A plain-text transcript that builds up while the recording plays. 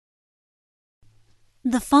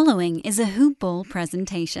The following is a Hoop Ball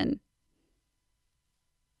presentation.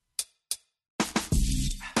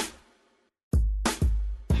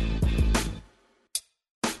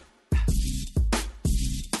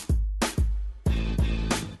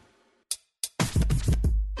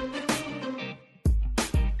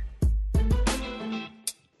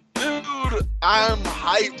 Dude, I'm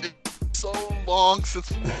hyped. It's so long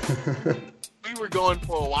since we were going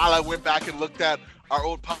for a while. I went back and looked at our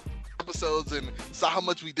old episodes and saw how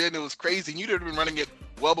much we did, and it was crazy. And you'd have been running it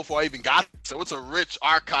well before I even got it. So it's a rich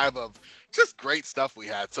archive of just great stuff we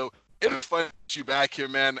had. So it is fun to get you back here,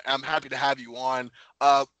 man. I'm happy to have you on.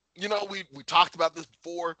 We talked about this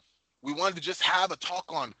before. We wanted to just have a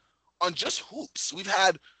talk on just hoops. We've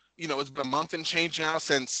had, it's been a month and change now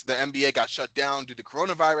since the NBA got shut down due to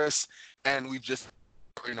coronavirus, and we've just,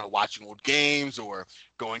 watching old games or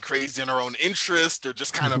going crazy in our own interest or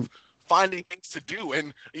just kind of finding things to do.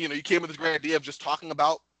 And, you came with this great idea of just talking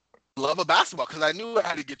about love of basketball, because I knew I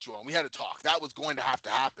had to get you on. We had to talk. That was going to have to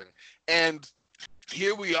happen. And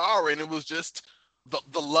here we are, and it was just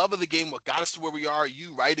the love of the game, what got us to where we are.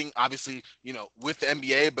 You writing, obviously, with the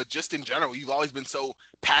NBA, but just in general, you've always been so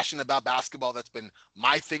passionate about basketball. That's been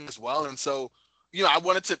my thing as well. And so, I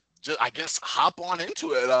wanted to just, I guess, hop on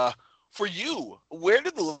into it. For you, where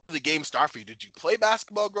did the game start for you? Did you play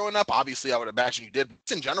basketball growing up? Obviously, I would imagine you did.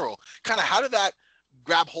 But in general, kind of how did that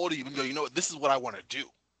grab hold of you and go, what, this is what I want to do?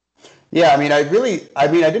 Yeah, I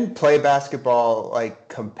didn't play basketball like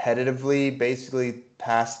competitively, basically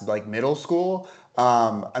past like middle school.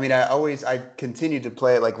 I continued to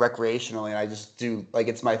play it like recreationally, and I just do like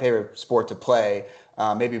it's my favorite sport to play,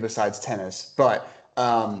 maybe besides tennis. But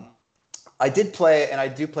I did play it, and I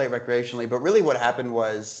do play it recreationally. But really, what happened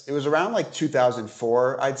was it was around like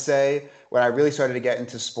 2004, I'd say, when I really started to get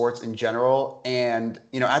into sports in general. And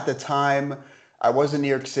at the time, I was in New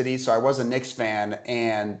York City, so I was a Knicks fan,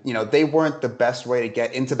 and they weren't the best way to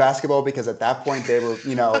get into basketball because at that point they were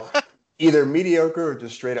either mediocre or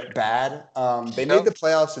just straight up bad. They made Yep. the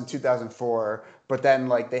playoffs in 2004, but then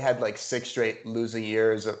like they had like six straight losing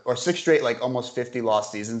years or six straight like almost 50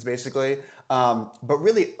 lost seasons basically. But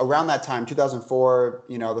really around that time, 2004,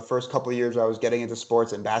 the first couple of years I was getting into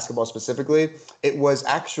sports and basketball specifically, it was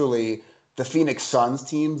actually the Phoenix Suns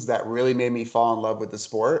teams that really made me fall in love with the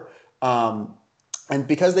sport. And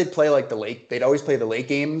because they'd always play the late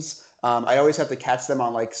games. I'd always have to catch them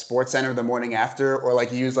on like Sports Center the morning after, or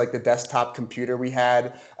like use like the desktop computer we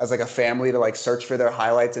had as like a family to like search for their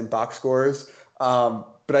highlights and box scores.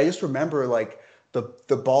 But I just remember like the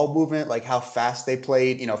ball movement, like how fast they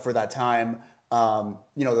played, for that time. The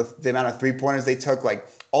amount of 3-pointers they took, like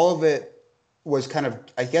all of it was kind of,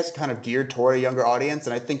 I guess, kind of geared toward a younger audience.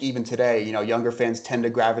 And I think even today, younger fans tend to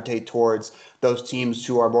gravitate towards those teams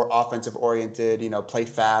who are more offensive oriented, play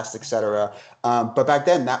fast, etc. But back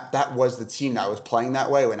then, that was the team that was playing that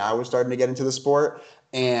way when I was starting to get into the sport.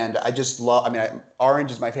 And I just love,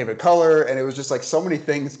 orange is my favorite color. And it was just like so many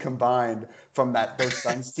things combined from those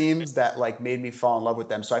Suns teams that like made me fall in love with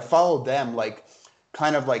them. So I followed them like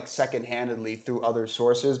kind of like second-handedly through other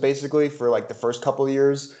sources, basically for like the first couple of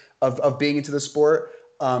years of being into the sport.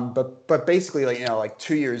 But basically, like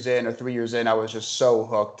 2 years in or 3 years in, I was just so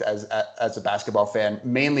hooked as a basketball fan,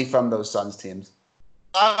 mainly from those Suns teams.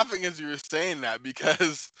 Laughing as you were saying that,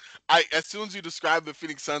 because as soon as you described the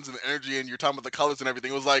Phoenix Suns and the energy and you're talking about the colors and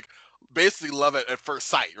everything, it was like basically love it at first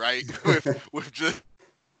sight, right? with just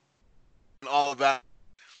all of that.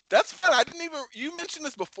 That's fun. I didn't even, you mentioned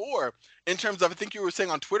this before in terms of, I think you were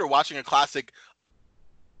saying on Twitter, watching a classic,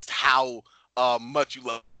 how much you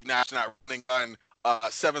love Nash not running on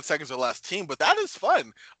 7 seconds or less team, but that is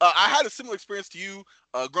fun. I had a similar experience to you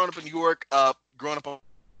growing up in New York, growing up.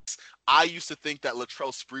 I used to think that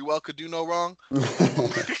Latrell Sprewell could do no wrong,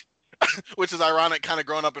 which is ironic, kind of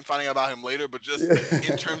growing up and finding out about him later. But just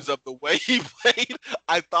in terms of the way he played,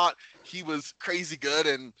 I thought he was crazy good,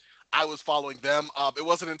 and I was following them. It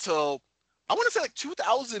wasn't until I want to say like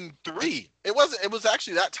 2003. It was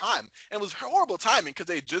actually that time. And it was horrible timing because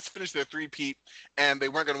they had just finished their three-peat and they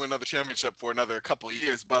weren't going to win another championship for another couple of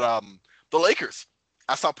years. But the Lakers,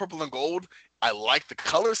 I saw purple and gold. I liked the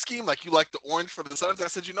color scheme. Like you like the orange for the Suns. I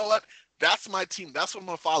said, you know what? That's my team. That's what I'm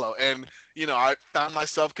going to follow. And, I found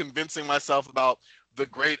myself convincing myself about the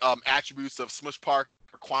great attributes of Smush Park,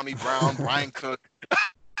 Kwame Brown, Brian Cook,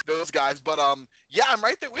 those guys. But yeah, I'm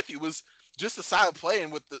right there with you. It was just a style of play,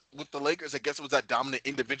 and with the Lakers, I guess it was that dominant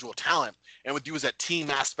individual talent, and with you was that team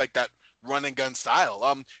aspect, that run and gun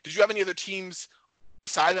style. Did you have any other teams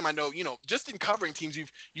beside them? I know, just in covering teams,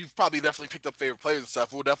 you've probably definitely picked up favorite players and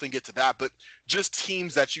stuff. We'll definitely get to that, but just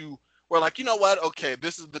teams that you were like, you know what? Okay,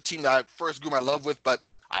 this is the team that I first grew my love with, but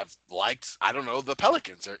I've liked, I don't know, the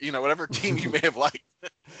Pelicans or, whatever team you may have liked.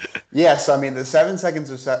 Yes, I mean the 7 seconds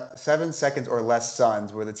or less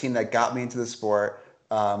Suns were the team that got me into the sport.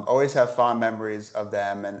 Always have fond memories of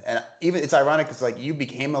them, and even it's ironic because like you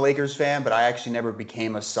became a Lakers fan, but I actually never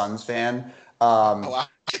became a Suns fan. Um, Wow.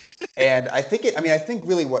 and I think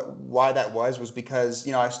really why that was because,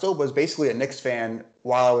 I still was basically a Knicks fan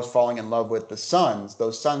while I was falling in love with the Suns,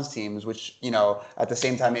 those Suns teams, which, at the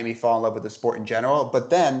same time made me fall in love with the sport in general. But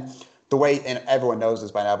then the way, and everyone knows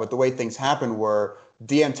this by now, but the way things happened were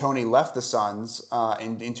D'Antoni left the Suns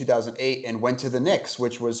in 2008 and went to the Knicks,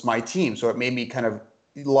 which was my team. So it made me kind of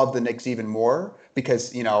love the Knicks even more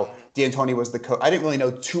because, D'Antoni was the coach. I didn't really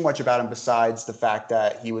know too much about him besides the fact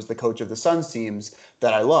that he was the coach of the Suns teams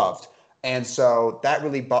that I loved. And so that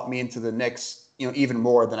really brought me into the Knicks, even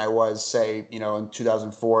more than I was, say, in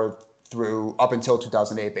 2004 through up until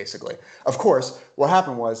 2008, basically. Of course, what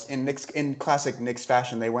happened was in classic Knicks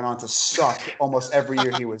fashion, they went on to suck almost every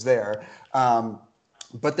year he was there.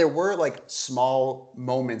 But there were like small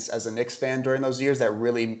moments as a Knicks fan during those years that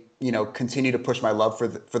really, continue to push my love for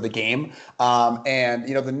the game. And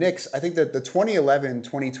the Knicks, I think that the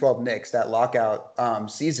 2011-2012 Knicks, that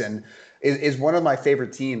lockout season, is one of my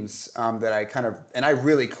favorite teams that I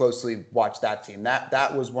really closely watched that team.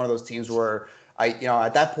 That was one of those teams where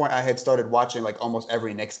at that point I had started watching like almost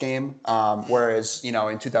every Knicks game, whereas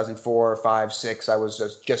in 2004, 5, 6 I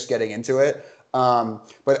was just getting into it.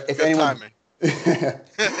 But if Good anyone. timing.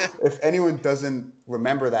 If anyone doesn't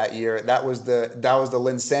remember that year, that was the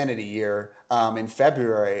Linsanity year in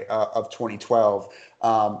February of 2012.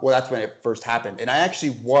 Well, that's when it first happened, and I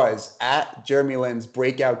actually was at Jeremy Lin's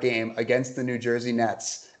breakout game against the New Jersey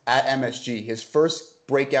Nets at MSG. His first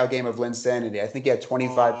breakout game of Linsanity. I think he had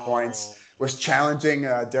 25 points. Was challenging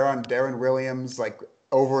Darren Williams like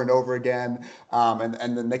over and over again,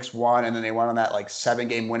 and the Knicks won, and then they went on that like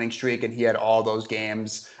 7-game winning streak, and he had all those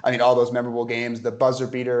games. I mean, all those memorable games. The buzzer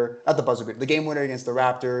beater, not the buzzer beater, the game winner against the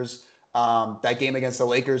Raptors. That game against the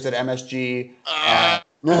Lakers at MSG. I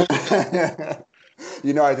had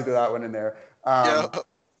to do that one in there. Yeah.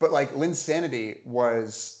 But like Linsanity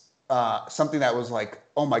was something that was like,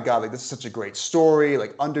 oh my God, like this is such a great story,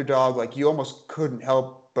 like underdog, like you almost couldn't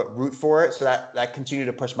help but root for it. So that continued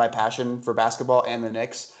to push my passion for basketball and the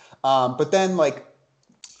Knicks. But then like,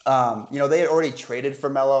 they had already traded for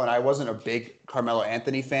Melo, and I wasn't a big Carmelo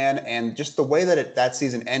Anthony fan. And just the way that that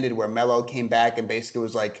season ended, where Melo came back and basically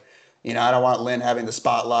was like, I don't want Lin having the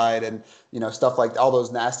spotlight, and stuff like all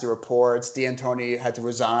those nasty reports. D'Antoni had to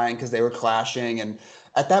resign because they were clashing, and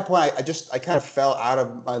at that point, I kind of fell out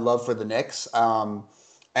of my love for the Knicks.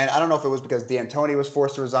 And I don't know if it was because D'Antoni was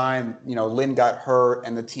forced to resign. Lin got hurt,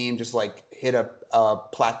 and the team just like hit a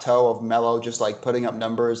plateau of Melo just like putting up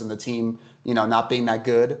numbers, and the team, not being that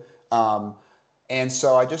good. And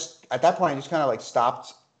so at that point, I just kind of like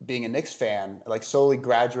stopped being a Knicks fan, like slowly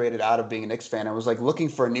graduated out of being a Knicks fan. I was like looking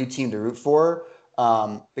for a new team to root for.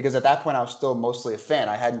 Because at that point I was still mostly a fan.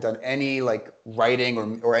 I hadn't done any like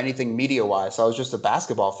writing or anything media wise. So I was just a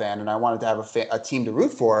basketball fan, and I wanted to have a team to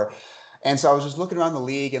root for. And so I was just looking around the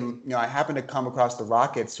league, and I happened to come across the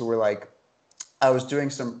Rockets, who were like, I was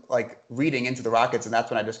doing some like reading into the Rockets, and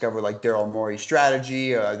that's when I discovered like Daryl Morey's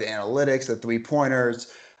strategy, the analytics, the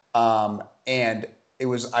 3-pointers, and it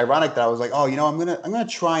was ironic that I was like, oh, I'm gonna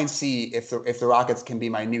try and see if the Rockets can be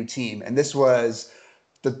my new team. And this was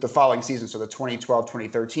the following season, so the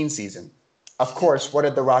 2012-2013 season. Of course, what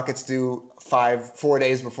did the Rockets do 4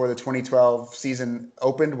 days before the 2012 season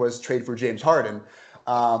opened? Was trade for James Harden.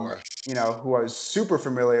 Who I was super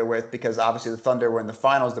familiar with because obviously the Thunder were in the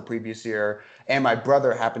finals the previous year, and my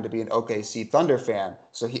brother happened to be an OKC Thunder fan.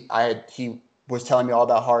 So he was telling me all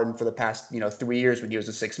about Harden for the past 3 years when he was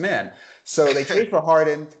a sixth man. So they traded for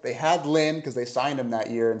Harden. They had Lin because they signed him that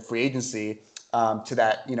year in free agency to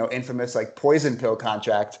that infamous like poison pill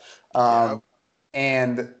contract,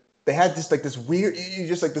 and they had just like this weird,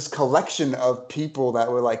 just like this collection of people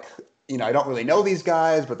that were like. I don't really know these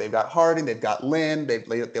guys, but they've got Harden, they've got Lin, they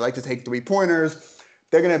like to take 3-pointers.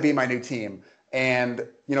 They're going to be my new team. And,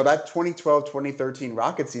 that 2012-2013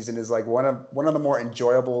 Rocket season is like one of the more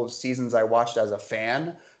enjoyable seasons I watched as a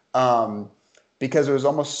fan, because it was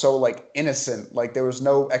almost so like innocent. Like there was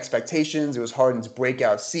no expectations. It was Harden's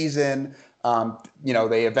breakout season.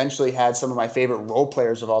 They eventually had some of my favorite role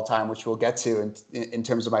players of all time, which we'll get to in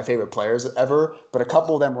terms of my favorite players ever. But a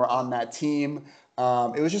couple of them were on that team.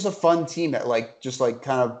 It was just a fun team that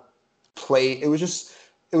kind of played. It was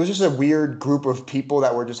just a weird group of people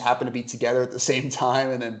that were just happened to be together at the same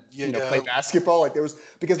time and then play basketball. Like there was,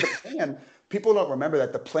 because the plan, people don't remember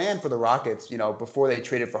that the plan for the Rockets, before they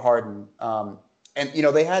traded for Harden, And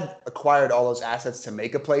they had acquired all those assets to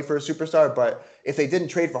make a play for a superstar, but if they didn't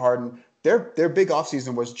trade for Harden, their big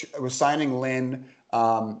offseason was signing Lin,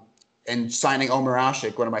 and signing Omer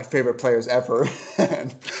Asik, one of my favorite players ever.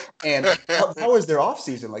 and how was their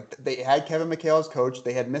offseason? Like, they had Kevin McHale as coach.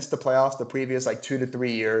 They had missed the playoffs the previous 2 to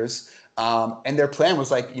 3 years. And their plan was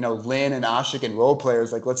Lin and Asik and role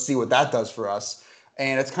players. Like, let's see what that does for us.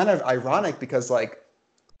 And it's kind of ironic because Sam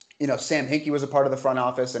Hinkie was a part of the front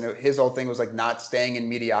office, and his whole thing was not staying in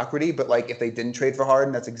mediocrity. But if they didn't trade for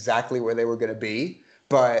Harden, that's exactly where they were going to be.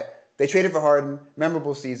 But they traded for Harden,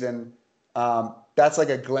 memorable season. That's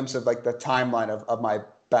a glimpse of the timeline of my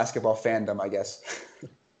basketball fandom, I guess.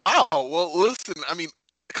 Oh, well, listen, I mean,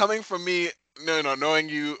 coming from me, knowing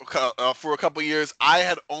you for a couple years, I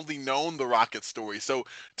had only known the Rockets story. So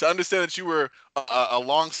to understand that you were a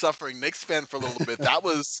long-suffering Knicks fan for a little bit, that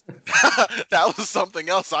was that was something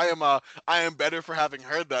else. I am better for having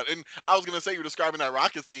heard that. And I was gonna say, you're describing that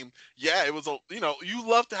Rockets team. Yeah, it was you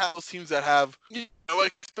love to have those teams that have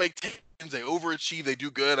expectations. They overachieve. They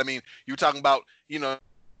do good. I mean, you were talking about a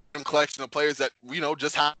collection of players that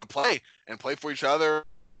just have to play for each other,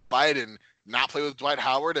 fight and not play with Dwight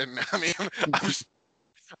Howard. And I mean,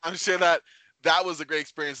 I'm sure that was a great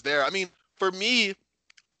experience there. I mean, for me,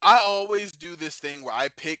 I always do this thing where I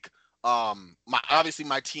pick obviously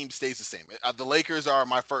my team stays the same. The Lakers are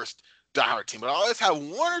my first diehard team, but I always have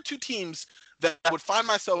one or two teams that I would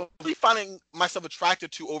finding myself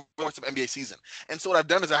attracted to over the course of NBA season. And so what I've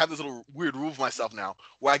done is I have this little weird rule of myself now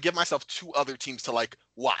where I give myself two other teams to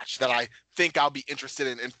watch that I think I'll be interested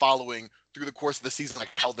in following through the course of the season,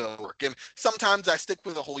 how they'll work. And sometimes I stick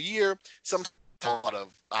with a whole year, sometimes out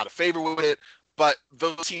of favor with it, but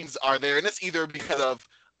those teams are there. And it's either because of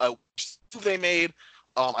who they made.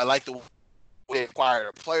 I like the way they acquired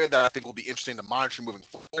a player that I think will be interesting to monitor moving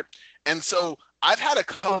forward. And so I've had a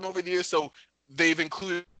couple over the years, so they've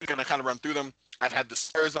included, going to kind of run through them. I've had the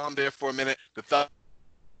Spurs on there for a minute, the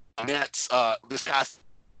Nets, this past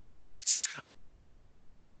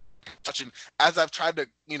touching, as I've tried to,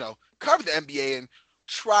 cover the NBA and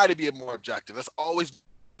try to be more objective. That's always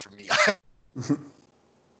for me.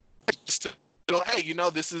 Just hey,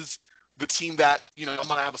 this is the team that, I'm going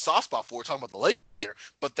to have a soft spot for. We're talking about the Lakers here,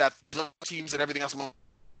 but that the teams and everything else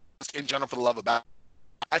in general for the love of basketball.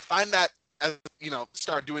 I find that, as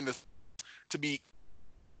start doing this to be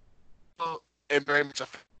and very much when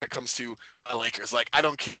it comes to Lakers. I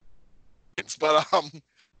don't care, but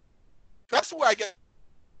that's where I get.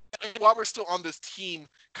 While we're still on this team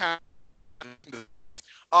kind of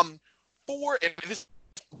and this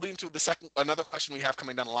leading to another question we have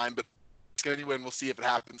coming down the line, but it's going anyway, and we'll see if it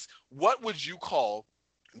happens. What would you call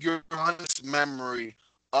your honest memory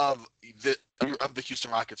of the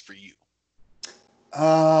Houston Rockets for you?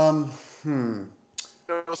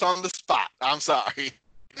 It was on the spot. I'm sorry.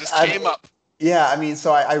 It just came up. Yeah, I mean,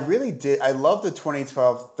 so I really did. I love the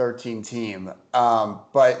 2012-13 team,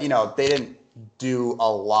 but they didn't do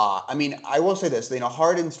a lot. I mean, I will say this: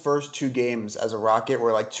 Harden's first two games as a Rocket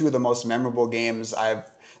were two of the most memorable games I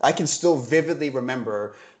can still vividly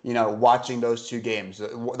remember. Watching those two games.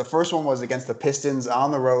 The first one was against the Pistons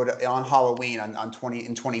on the road on Halloween in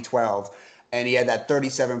 2012, and he had that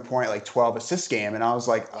 37-point 12 assist game, and I was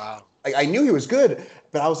like, wow. I knew he was good,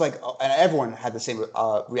 but I was like, and everyone had the same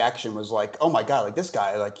reaction, was like, oh my God, this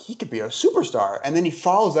guy, he could be a superstar. And then he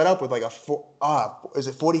follows that up with is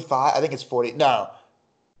it 45? I think it's 40. No,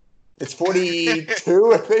 it's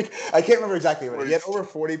 42, I think. I can't remember exactly what he had over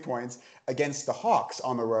 40 points against the Hawks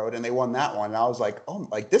on the road, and they won that one. And I was like, oh,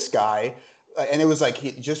 this guy. And it was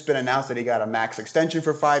he'd just been announced that he got a max extension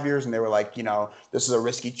for 5 years, and they were like, this is a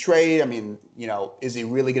risky trade. I mean, is he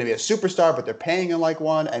really going to be a superstar? But they're paying him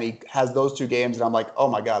one, and he has those two games, and I'm like, oh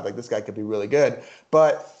my God, this guy could be really good.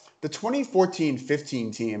 But the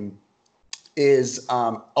 2014-15 team is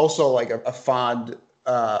also a fond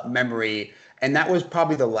memory, and that was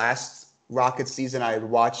probably the last Rockets season I had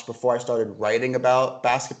watched before I started writing about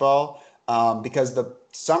basketball, because the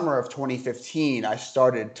summer of 2015 I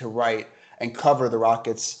started to write and cover the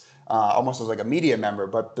Rockets almost as a media member.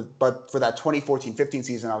 But for that 2014-15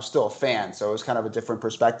 season, I was still a fan. So it was kind of a different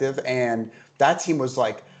perspective. And that team was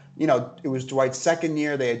it was Dwight's second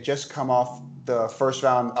year. They had just come off the first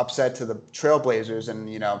round upset to the Trailblazers. And,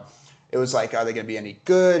 it was are they going to be any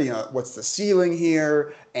good? What's the ceiling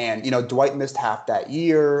here? And, Dwight missed half that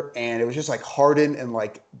year. And it was just Harden and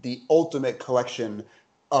the ultimate collection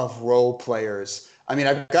of role players. I mean,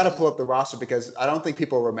 I've got to pull up the roster because I don't think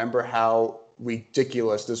people remember how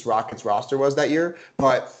ridiculous this Rockets roster was that year.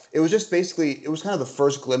 But it was just basically, it was kind of the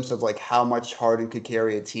first glimpse of like how much Harden could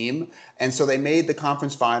carry a team. And so they made the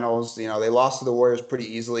conference finals. You know, they lost to the Warriors pretty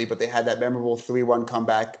easily, but they had that memorable 3-1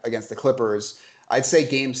 comeback against the Clippers. I'd say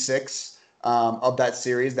Game 6 of that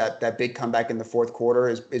series, that big comeback in the fourth quarter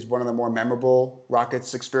is one of the more memorable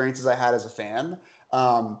Rockets experiences I had as a fan.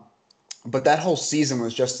 But that whole season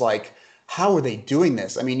was just like, how are they doing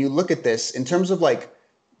this? I mean, you look at this in terms of like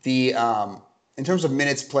in terms of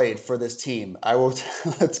minutes played for this team. I will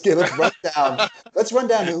let's run down. Let's run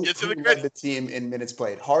down who led the team in minutes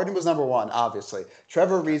played. Harden was number 1, obviously.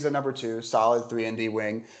 Trevor Ariza number 2, solid 3-and-D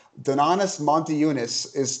wing. Donatas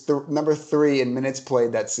Montiunas is number 3 in minutes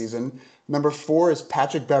played that season. Number 4 is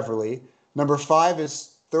Patrick Beverley. Number 5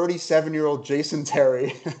 is 37-year-old Jason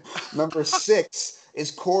Terry. Number 6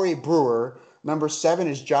 is Corey Brewer. Number 7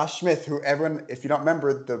 is Josh Smith, who everyone, if you don't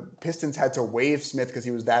remember, the Pistons had to waive Smith because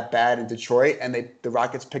he was that bad in Detroit, and the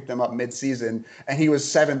Rockets picked him up mid-season, and he was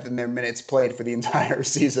 7th in their minutes played for the entire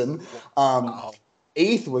season.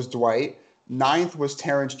 8th was Dwight. 9th was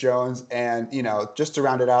Terrence Jones, and, you know, just to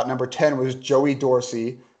round it out, number 10 was Joey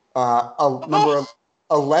Dorsey. Number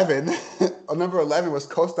 11 was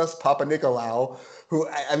Kostas Papanikolaou, who,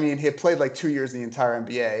 I mean, he had played like 2 years in the entire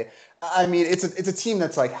NBA. I mean, it's a team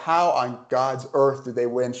that's like, how on God's earth did they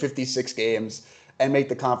win 56 games and make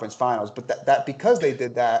the conference finals? But that because they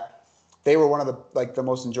did that, they were one of the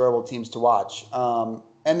most enjoyable teams to watch. And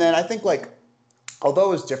then I think like, although it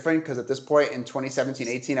was different because at this point in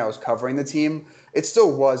 2017-18, I was covering the team, it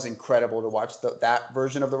still was incredible to watch that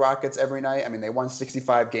version of the Rockets every night. I mean, they won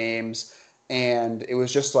 65 games. And it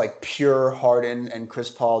was just like pure Harden and Chris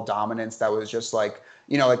Paul dominance. That was just like,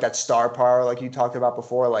 you know, like that star power, like you talked about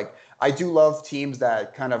before. Like, I do love teams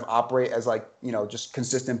that kind of operate as like, you know, just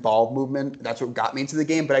consistent ball movement. That's what got me into the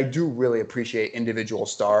game. But I do really appreciate individual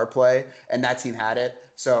star play. And that team had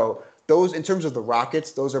it. So those, in terms of the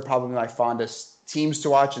Rockets, those are probably my fondest teams to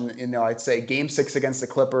watch. And, you know, I'd say Game 6 against the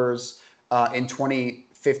Clippers in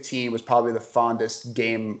 2015 was probably the fondest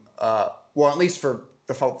game. Well, at least for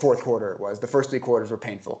the fourth quarter it was. The first 3 quarters were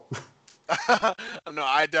painful. No,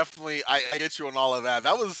 I get you on all of that.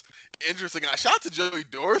 That was interesting. Shout out to Joey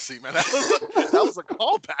Dorsey, man. That was a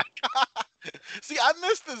callback. See, I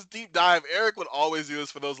missed this deep dive. Eric would always do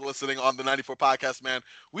this for those listening on the 94 podcast, man.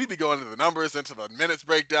 We'd be going into the numbers, into the minutes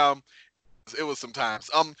breakdown. It was sometimes.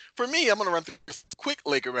 For me, I'm gonna run through quick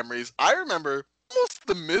Laker memories. I remember almost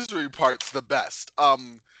the misery parts the best.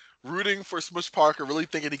 Rooting for Smush Parker, really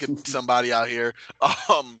thinking he could be somebody out here.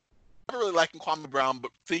 Never really liking Kwame Brown,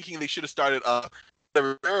 but thinking they should have started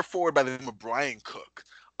the rare forward by the name of Brian Cook,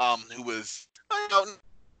 who was, you know,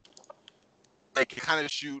 like kind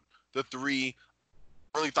of shoot the 3.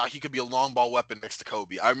 Really thought he could be a long ball weapon next to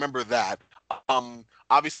Kobe. I remember that.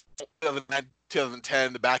 Obviously,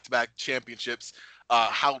 2010, the back-to-back championships.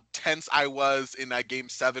 How tense I was in that Game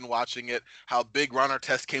 7 watching it. How big Ron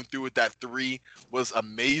Artest came through with that 3 was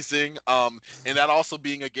amazing. And that also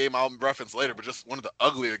being a game I'll reference later, but just one of the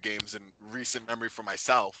uglier games in recent memory for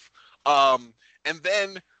myself. And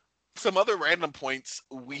then some other random points.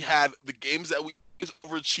 We had the games that we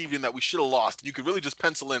overachieved in that we should have lost. You could really just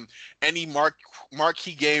pencil in any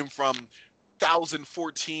marquee game from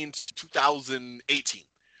 2014 to 2018.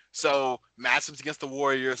 So matchups against the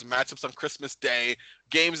Warriors, matchups on Christmas Day,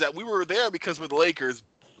 games that we were there because we're the Lakers,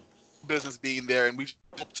 business being there, and we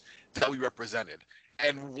hoped that we represented.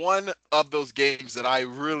 And one of those games that I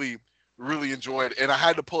really, really enjoyed, and I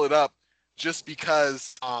had to pull it up just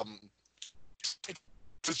because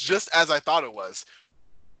it's just as I thought it was.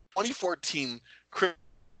 2014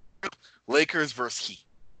 Lakers versus Heat.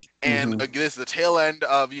 And again, it's the tail end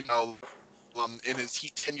of, you know, in his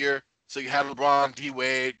Heat tenure. So you had LeBron,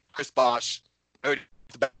 D-Wade, Chris Bosh, the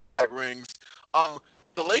back rings.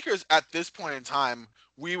 The Lakers at this point in time,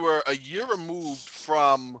 we were a year removed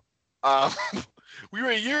from the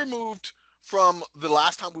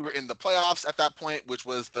last time we were in the playoffs at that point, which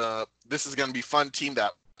was this is going to be fun team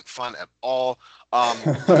that wasn't fun at all.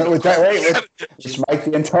 With Mike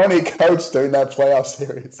D'Antoni coached during that playoff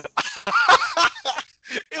series.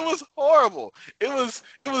 It was horrible. It was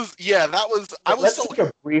yeah, that was Let's take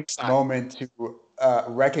a brief moment to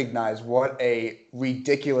recognize what a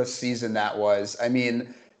ridiculous season that was. I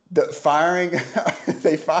mean, they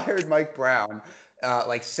fired Mike Brown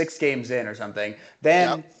like 6 games in or something.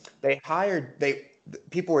 Then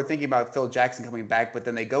people were thinking about Phil Jackson coming back, but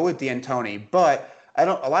then they go with D'Antoni. But a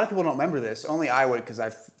lot of people don't remember this. Only I would, because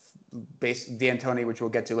I've D'Antoni, which we'll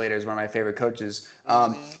get to later, is one of my favorite coaches.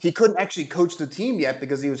 He couldn't actually coach the team yet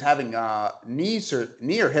because he was having knee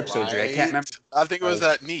or hip surgery. I can't remember. I think it was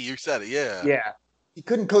that knee. You said it, yeah. Yeah. he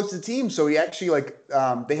couldn't coach the team, so he actually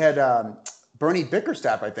they had Bernie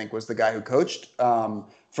Bickerstaff, I think, was the guy who coached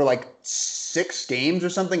for like 6 games or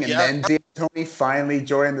something, and then D'Antoni finally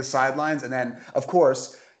joined the sidelines, and then of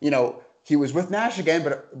course, he was with Nash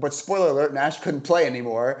again, but spoiler alert, Nash couldn't play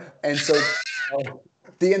anymore, and so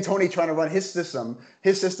D'Antoni trying to run his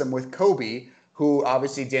system with Kobe, who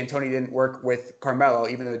obviously D'Antoni didn't work with Carmelo,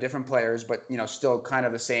 even though they're different players, but still kind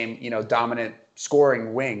of the same dominant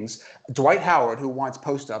scoring wings. Dwight Howard, who wants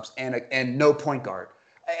post-ups and no point guard.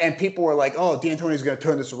 And people were like, "Oh, D'Antoni's going to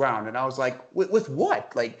turn this around," and I was like, "With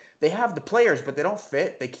what? Like, they have the players, but they don't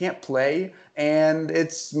fit. They can't play, and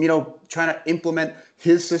it's trying to implement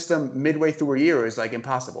his system midway through a year is like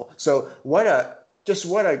impossible." So what a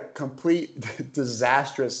complete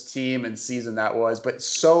disastrous team and season that was, but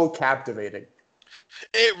so captivating.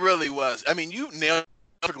 It really was. I mean, you nailed it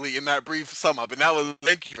perfectly in that brief sum up, and that was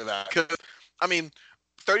thank you for that. Because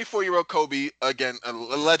 34-year-old Kobe, again, a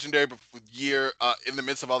legendary year in the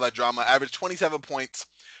midst of all that drama, averaged 27 points,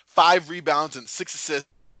 5 rebounds, and 6 assists,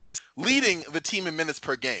 leading the team in minutes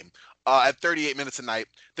per game at 38 minutes a night.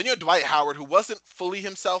 Then you had Dwight Howard, who wasn't fully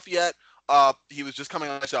himself yet. He was just coming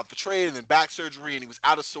off the trade and then back surgery, and he was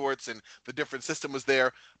out of sorts, and the different system was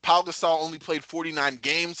there. Pau Gasol only played 49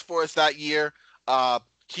 games for us that year.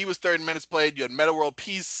 He was third in minutes played. You had Metta World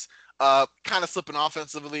Peace, kind of slipping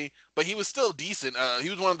offensively, but he was still decent. He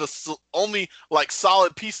was one of the only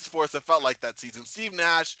solid pieces for us that felt like that season. Steve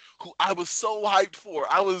Nash, who I was so hyped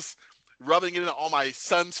for. I was rubbing it in all my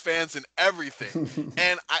Suns fans and everything.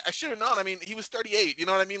 And I should have known. I mean, he was 38. You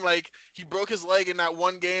know what I mean? Like, he broke his leg in that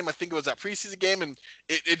one game. I think it was that preseason game, and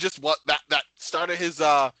it just that started his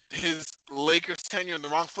Lakers tenure in the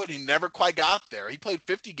wrong foot. He never quite got there. He played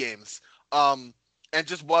 50 games. And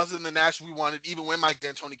just wasn't the Nash we wanted, even when Mike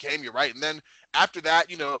D'Antoni came. You're right. And then after that,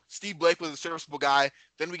 Steve Blake was a serviceable guy.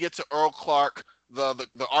 Then we get to Earl Clark, the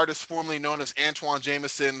artist formerly known as Antoine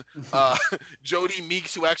Jameson, Jody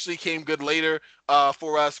Meeks, who actually came good later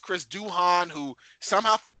for us, Chris Duhon, who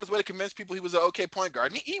somehow found his way to convince people he was an okay point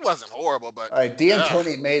guard. He wasn't horrible, but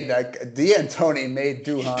D'Antoni made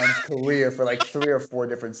Duhon's career for 3 or 4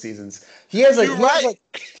 different seasons. He has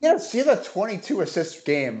he has a 22 assist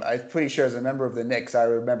game. I'm pretty sure as a member of the Knicks, I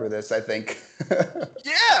remember this. I think.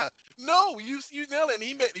 Yeah, no, you nailed it.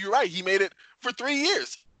 And you're right. He made it for 3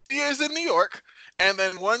 years. 3 years in New York. And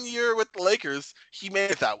then 1 year with the Lakers, he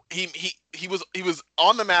made it that he was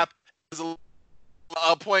on the map as a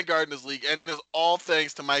point guard in this league, and it was all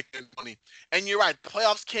thanks to Mike D'Antoni. And you're right, the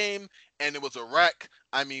playoffs came, and it was a wreck.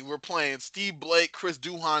 I mean, we're playing Steve Blake, Chris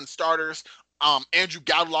Duhon starters, Andrew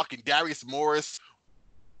Gowdelock and Darius Morris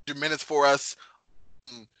minutes for us.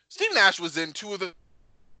 Steve Nash was in 2 of the,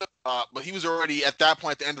 but he was already at that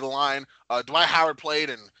point at the end of the line. Dwight Howard played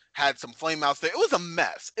and had some flameouts there. It was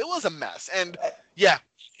a mess. And yeah,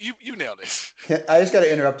 you nailed it. I just got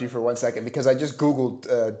to interrupt you for 1 second because I just Googled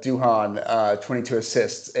Duhon 22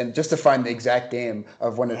 assists, and just to find the exact game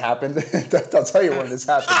of when it happened, I'll tell you when this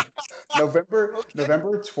happened. November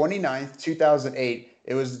 29th, 2008.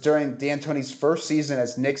 It was during D'Antoni's first season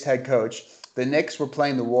as Knicks head coach. The Knicks were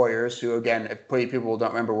playing the Warriors, who, again, if people don't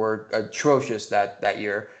remember, were atrocious that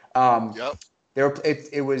year. Yep.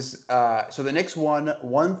 It was so the Knicks won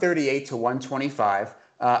 138 to 125.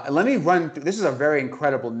 Let me run through. This is a very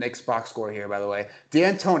incredible Knicks box score here, by the way.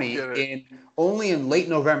 D'Antoni in late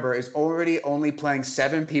November is already only playing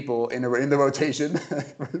 7 people in the rotation,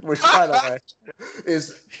 which, by the way,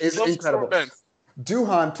 is incredible.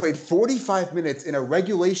 Duhon played 45 minutes in a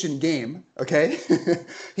regulation game. Okay,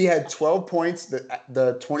 he had 12 points,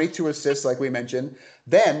 the 22 assists, like we mentioned.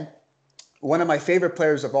 Then, one of my favorite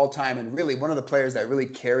players of all time, and really one of the players that really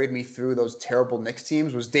carried me through those terrible Knicks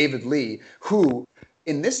teams, was David Lee, who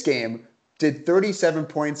in this game did 37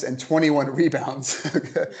 points and 21 rebounds.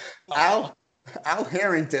 Al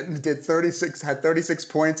Harrington had 36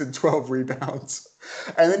 points and 12 rebounds.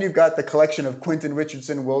 And then you've got the collection of Quentin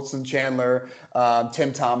Richardson, Wilson Chandler,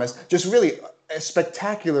 Tim Thomas. Just really a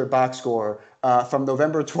spectacular box score from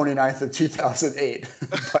November 29th of 2008.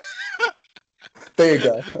 But, there you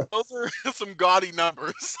go. Those are some gaudy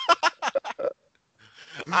numbers.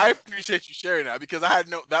 I appreciate you sharing that because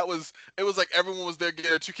it was like everyone was there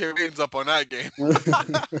getting 2K ratings up on that game.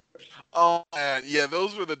 Oh man, yeah,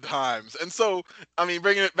 those were the times. And so, I mean,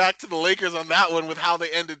 bringing it back to the Lakers on that one with how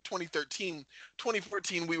they ended 2013,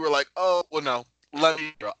 2014, we were like, oh, well, no, let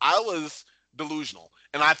me go. I was delusional,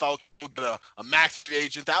 and I thought a max free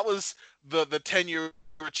agent. That was the 10-year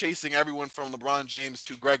were chasing everyone from LeBron James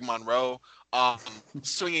to Greg Monroe,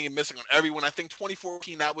 swinging and missing on everyone. I think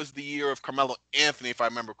 2014, that was the year of Carmelo Anthony, if I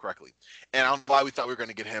remember correctly. And I don't know why we thought we were going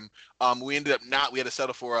to get him. We ended up not. We had to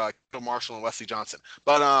settle for Kendall Marshall and Wesley Johnson.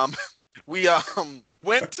 But we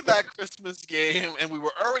went to that Christmas game, and we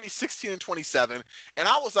were already 16-27. And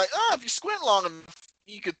I was like, if you squint long enough,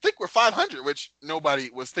 you could think we're 500, which nobody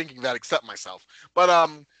was thinking that except myself. But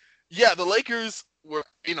yeah, the Lakers were,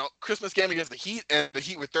 Christmas game against the Heat, and the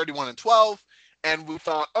Heat were 31-12. And we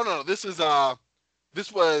thought, oh no, this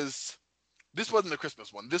wasn't the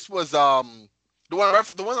Christmas one. This was the one I'm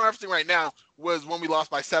referencing right now was when we lost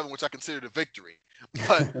by 7, which I considered a victory.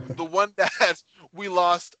 But the one that we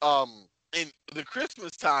lost in the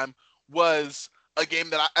Christmas time was a game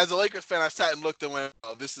that as a Lakers fan, I sat and looked and went,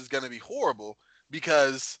 oh, this is going to be horrible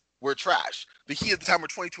because we're trash. The Heat at the time were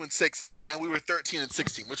 22-6, and we were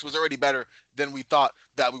 13-16, which was already better than we thought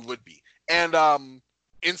that we would be. And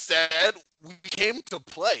instead, we came to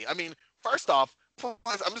play. I mean, first off, I'm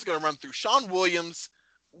just going to run through. Sean Williams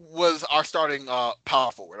was our starting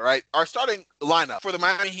power forward, all right? Our starting lineup for the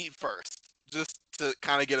Miami Heat first, just to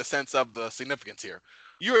kind of get a sense of the significance here.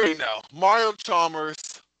 You already know. Mario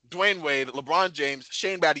Chalmers, Dwayne Wade, LeBron James,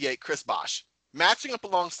 Shane Battier, Chris Bosh. Matching up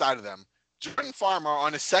alongside of them, Jordan Farmar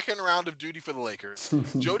on his second round of duty for the Lakers,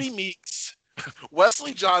 Jody Meeks,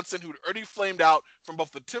 Wesley Johnson, who'd already flamed out from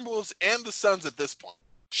both the Timberwolves and the Suns at this point.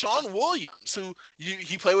 Sean Williams, who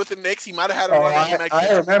he played with the Knicks. He might have had a run.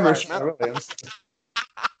 I remember Sean Williams.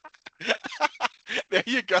 There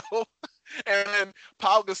you go. And then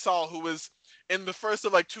Pau Gasol, who was in the first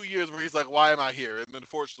of 2 years where he's like, why am I here? And then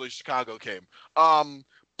fortunately Chicago came. And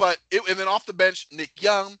then off the bench, Nick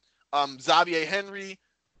Young, Xavier Henry,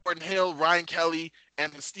 Gordon Hill, Ryan Kelly,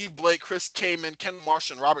 and Steve Blake, Chris Kaman, Ken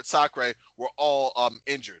Marsh, and Robert Sacre were all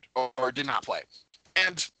injured or did not play.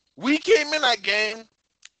 And we came in that game,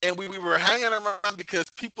 and we were hanging around because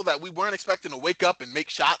people that we weren't expecting to wake up and make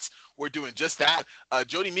shots were doing just that.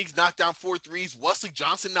 Jody Meeks knocked down 4 threes. Wesley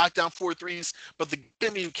Johnson knocked down 4 threes. But the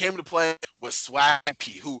game who came to play was Swag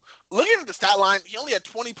P, who, looking at the stat line, he only had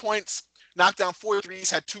 20 points, knocked down 4 threes,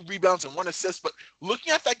 had 2 rebounds and 1 assist. But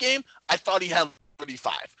looking at that game, I thought he had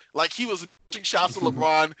 35. He was taking shots to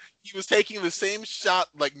LeBron. He was taking the same shot,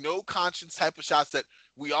 no conscience type of shots that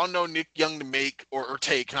we all know Nick Young to make or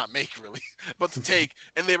take, not make really, but to take.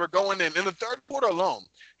 And they were going in the third quarter alone.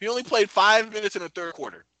 He only played 5 minutes in the third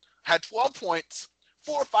quarter, had 12 points,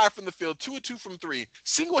 4 or 5 from the field, 2 or 2 from 3.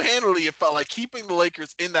 Single-handedly, it felt like keeping the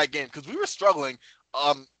Lakers in that game because we were struggling.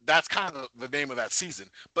 That's kind of the name of that season.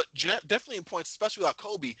 But definitely in points, especially without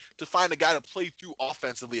Kobe, to find a guy to play through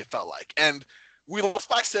offensively, it felt like. And we lost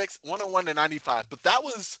by 6, 101-95. But that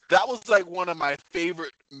was one of my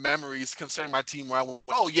favorite memories concerning my team where I went,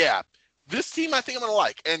 oh yeah, this team I think I'm gonna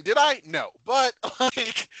like. And did I? No. But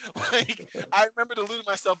I remember deluding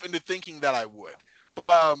myself into thinking that I would. But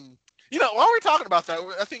while we're talking about that,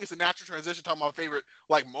 I think it's a natural transition talking about favorite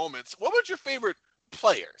moments. What was your favorite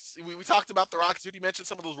players? We talked about the Rockets. You mentioned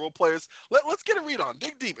some of those role players. Let's get a read on.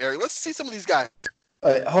 Dig deep, Eric. Let's see some of these guys.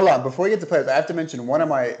 Hold on. Before we get to players, I have to mention one of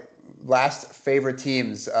my last favorite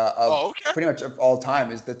teams pretty much of all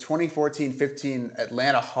time is the 2014-15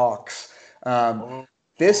 Atlanta Hawks.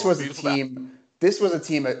 This was a team.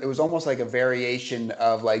 It was almost like a variation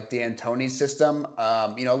of D'Antoni's system.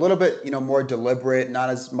 A little bit more deliberate, not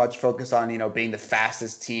as much focused on being the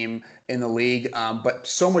fastest team in the league, but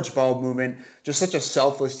so much ball movement. Just such a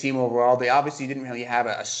selfless team overall. They obviously didn't really have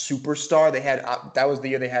a superstar. They had that was the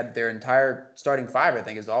year they had their entire starting 5, I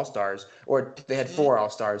think, as all-stars, or they had 4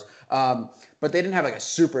 all-stars. But they didn't have a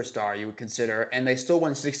superstar you would consider, and they still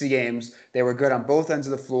won 60 games. They were good on both ends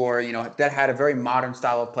of the floor. That had a very modern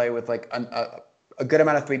style of play with a good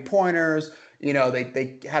amount of 3-pointers.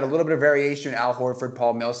 They had a little bit of variation. Al Horford,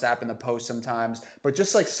 Paul Millsap in the post sometimes, but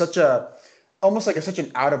just such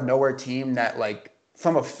an out of nowhere team that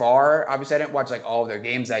from afar, obviously I didn't watch all of their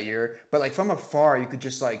games that year, but from afar you could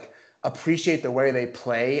just appreciate the way they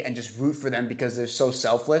play and just root for them because they're so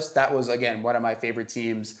selfless. That was, again, one of my favorite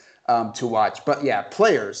teams to watch. But yeah,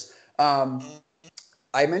 players.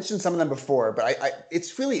 I mentioned some of them before, but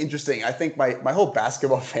it's really interesting. I think my whole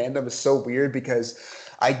basketball fandom is so weird because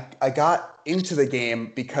I got into the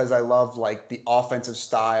game because I love the offensive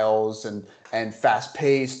styles and fast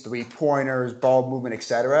pace, 3-pointers, ball movement,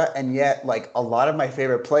 etc. And yet a lot of my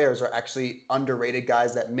favorite players are actually underrated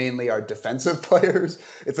guys that mainly are defensive players.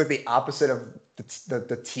 It's the opposite of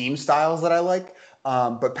the team styles that I like.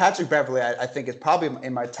 But Patrick Beverley, I think, is probably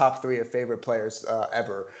in my top 3 of favorite players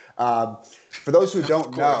ever. For those who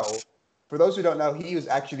don't know, For those who don't know, he was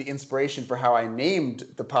actually the inspiration for how I named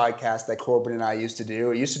the podcast that Corbin and I used to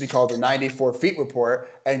do. It used to be called the 94 Feet Report.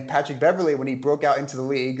 And Patrick Beverley, when he broke out into the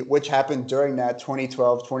league, which happened during that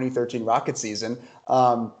 2012-2013 Rocket season,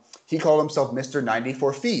 he called himself Mr.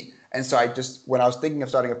 94 Feet. And so when I was thinking of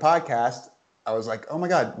starting a podcast, I was like, oh my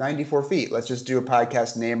God, 94 Feet. Let's just do a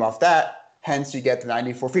podcast name off that. Hence, you get the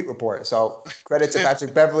 94 Feet Report. So credit to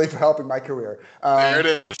Patrick Beverley for helping my career. There it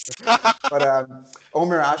is. But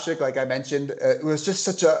Omer Asik, like I mentioned, it was just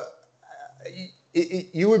such a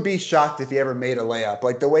you would be shocked if he ever made a layup.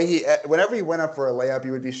 Like the way whenever he went up for a layup,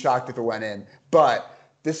 you would be shocked if it went in. But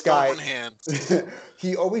this guy,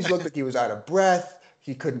 he always looked like he was out of breath.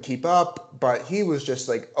 He couldn't keep up, but he was just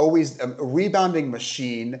like always a rebounding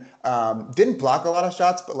machine. Didn't block a lot of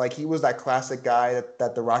shots, but like he was that classic guy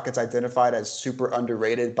that the Rockets identified as super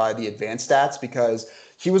underrated by the advanced stats, because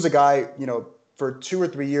he was a guy, for 2 or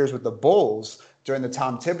 3 years with the Bulls during the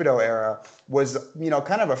Tom Thibodeau era was,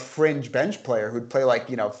 kind of a fringe bench player who'd play like,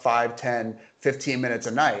 5, 10, 15 minutes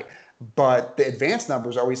a night. But the advanced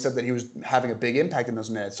numbers always said that he was having a big impact in those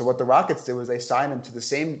minutes. So what the Rockets did was they signed him to the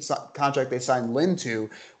same contract they signed Lin to,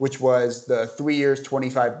 which was the 3 years,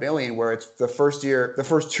 $25 million, where it's the first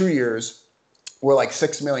 2 years were like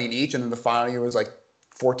 $6 million each, and then the final year was like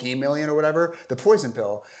 $14 million or whatever, the poison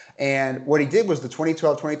pill. And what he did was the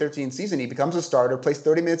 2012-2013 season, he becomes a starter, plays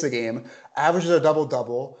 30 minutes a game, averages a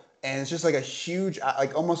double-double, and it's just like a huge,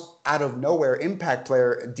 like almost out of nowhere impact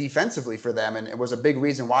player defensively for them. And it was a big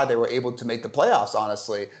reason why they were able to make the playoffs,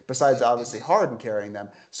 honestly, besides obviously Harden carrying them.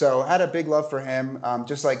 So had a big love for him.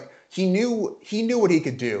 Just like he knew what he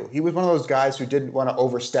could do. He was one of those guys who didn't want to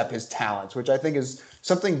overstep his talents, which I think is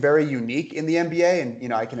something very unique in the NBA.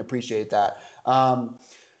 And, I can appreciate that.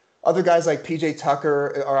 Other guys like PJ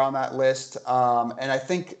Tucker are on that list. And I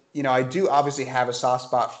think, I do obviously have a soft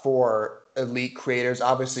spot for elite creators.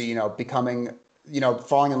 Obviously, becoming,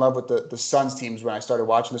 falling in love with the Suns teams when I started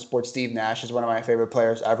watching the sport. Steve Nash is one of my favorite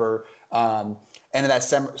players ever. And in that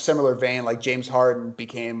similar vein, like James Harden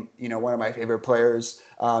became, one of my favorite players.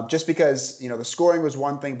 Just because, the scoring was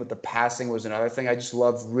one thing, but the passing was another thing. I just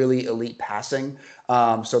love really elite passing.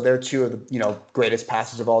 So they're two of the, greatest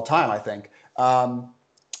passes of all time, I think.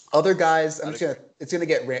 Other guys, it's gonna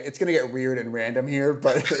get weird and random here,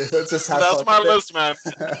 but let's just have That's my list, man.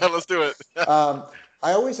 Let's do it.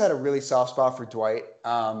 I always had a really soft spot for Dwight.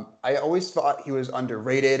 I always thought he was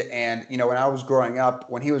underrated, and when I was growing up,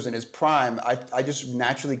 when he was in his prime, I just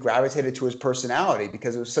naturally gravitated to his personality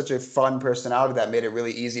because it was such a fun personality that made it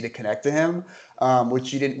really easy to connect to him,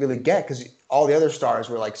 which you didn't really get because all the other stars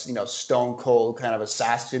were like stone cold kind of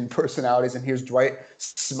assassin personalities, and here's Dwight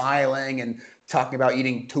smiling and talking about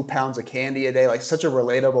eating 2 pounds of candy a day, like such a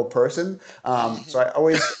relatable person. So I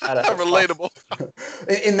always had a relatable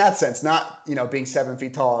in that sense, not being 7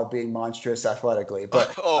 feet tall, being monstrous athletically,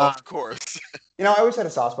 but of course. I always had a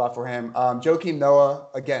soft spot for him. Joakim Noah,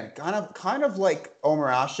 again, kind of like Omer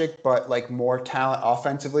Asik, but like more talent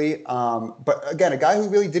offensively. But again, a guy who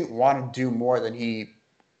really didn't want to do more than he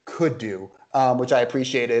could do, which I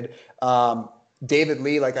appreciated. David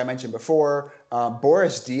Lee, like I mentioned before.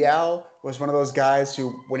 Boris Diaw was one of those guys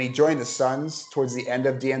who, when he joined the Suns towards the end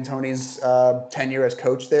of D'Antoni's tenure as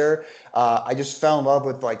coach there, I just fell in love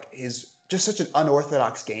with like his just such an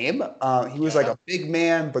unorthodox game. He was like a big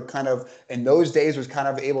man, but kind of in those days was kind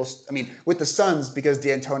of able. I mean, with the Suns, because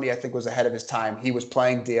D'Antoni I think was ahead of his time. He was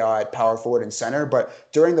playing Diaw at power forward and center,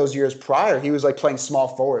 but during those years prior, he was like playing small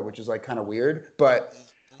forward, which is like kind of weird. But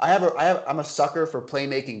I'm a sucker for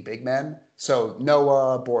playmaking big men. So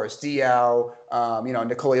Noah, Boris Diaw,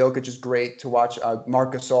 Nikola Jokic is great to watch.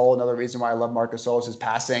 Marc Gasol, another reason why I love Marc Gasol is his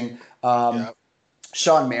passing.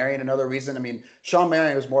 Shawn Marion, another reason. I mean, Shawn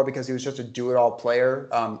Marion was more because he was just a do-it-all player,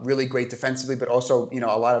 really great defensively, but also,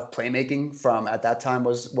 a lot of playmaking from at that time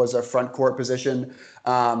was a front court position.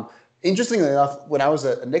 Interestingly enough, when I was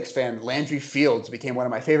a Knicks fan, Landry Fields became one of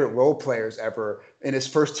my favorite role players ever in his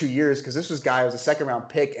first 2 years because this was a guy who was a second-round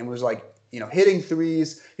pick and was like, hitting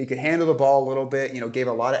threes. He could handle the ball a little bit, gave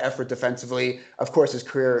a lot of effort defensively. Of course, his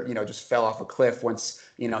career, just fell off a cliff once,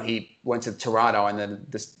 he went to Toronto and then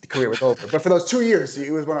the career was over. But for those 2 years,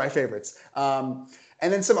 he was one of my favorites.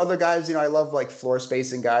 And then some other guys, I love like floor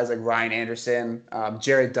spacing guys like Ryan Anderson,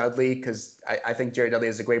 Jared Dudley, because I think Jared Dudley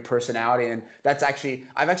has a great personality. And I've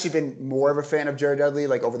actually been more of a fan of Jared Dudley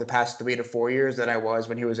like over the past 3 to 4 years than I was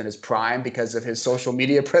when he was in his prime because of his social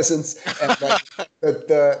media presence and like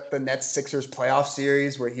the Nets Sixers playoff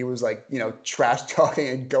series where he was like, trash talking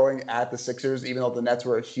and going at the Sixers, even though the Nets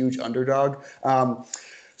were a huge underdog.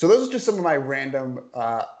 So those are just some of my random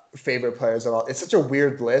favorite players of all. It's such a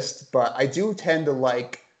weird list, but I do tend to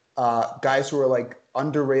like guys who are like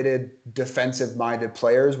underrated defensive-minded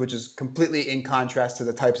players, which is completely in contrast to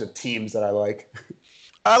the types of teams that I like.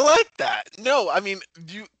 I like that. No, I mean,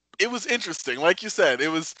 it was interesting. Like you said,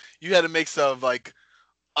 you had a mix of like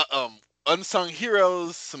uh, um unsung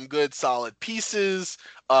heroes, some good solid pieces,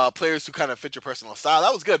 players who kind of fit your personal style.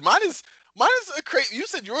 That was good. Mine is a crazy. You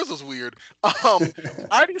said yours was weird. I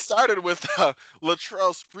already started with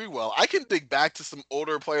Latrell Sprewell. I can dig back to some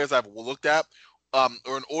older players I've looked at, or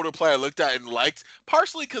an older player I looked at and liked,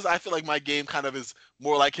 partially because I feel like my game kind of is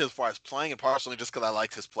more like his as far as playing, and partially just because I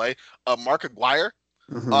liked his play. Mark Aguirre.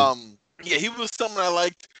 Mhm. Yeah, he was someone I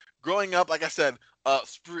liked growing up. Like I said,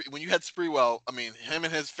 when you had Spreewell, I mean, him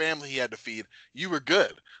and his family he had to feed. You were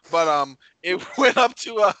good, but it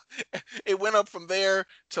it went up from there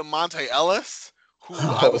to Monte Ellis, who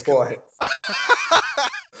I Oh was boy,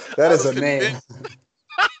 convinced. that I is was a name. convinced.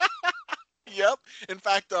 Yep. In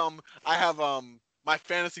fact, I have my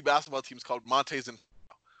fantasy basketball team's called Montes and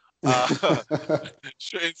uh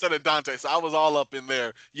instead of Dante. So I was all up in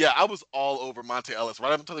there. Yeah, I was all over Monte Ellis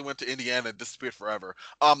right up until he went to Indiana and disappeared forever.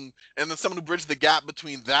 And then someone who bridged the gap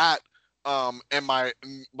between that and my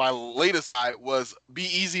latest side was Be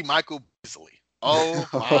Easy Michael Beasley. Oh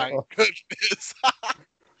my goodness.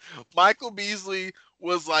 Michael Beasley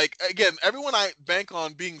was like, again, everyone I bank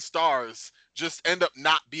on being stars just end up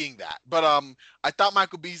not being that. But I thought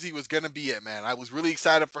Michael Beasley was gonna be it, man. I was really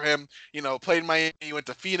excited for him. You know, played in Miami, went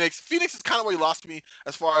to Phoenix. Phoenix is kind of where he lost me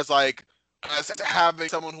as far as like having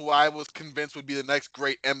someone who I was convinced would be the next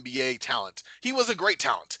great NBA talent. He was a great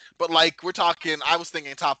talent, but like we're talking, I was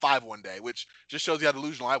thinking top 5 one day, which just shows you how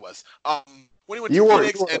delusional I was. When he went to You were,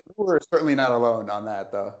 Phoenix, and you were certainly not alone on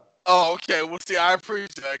that, though. oh, okay, well, see, I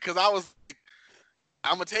appreciate that because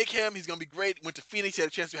I'm gonna take him. He's gonna be great. Went to Phoenix. He had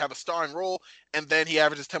a chance to have a starring role, and then he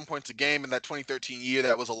averages 10 points a game in that 2013 year.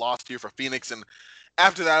 That was a lost year for Phoenix. And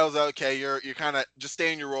after that, I was like, okay. You're kind of just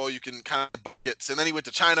stay in your role. You can kind of get. And then he went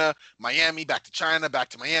to China, Miami, back to China, back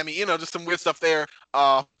to Miami. You know, just some weird stuff there.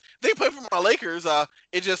 They played for my Lakers.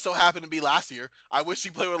 It just so happened to be last year. I wish he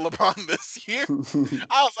played with LeBron this year.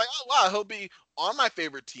 I was like, oh wow, he'll be on my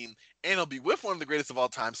favorite team, and he'll be with one of the greatest of all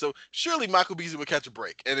time. So surely Michael Beasley would catch a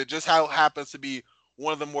break. And it just how happens to be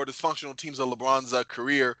one of the more dysfunctional teams of LeBron's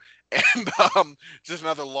career, and just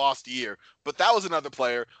another lost year. But that was another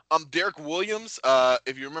player. Derek Williams,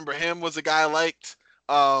 if you remember him, was a guy I liked.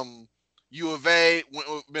 U of A, went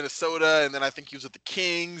with Minnesota, and then I think he was with the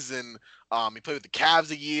Kings, and he played with the Cavs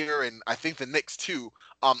a year, and I think the Knicks too.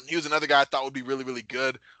 He was another guy I thought would be really, really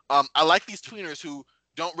good. I like these tweeners who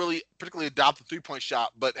don't really particularly adopt the three-point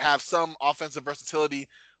shot, but have some offensive versatility,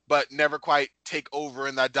 but never quite take over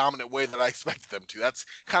in that dominant way that I expected them to. That's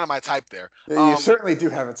kind of my type there. You certainly do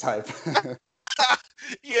have a type.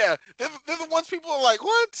 Yeah, they're the ones people are like,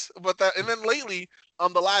 what? But that, and then lately,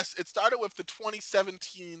 it started with the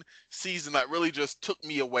 2017 season that really just took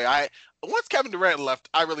me away. Once Kevin Durant left,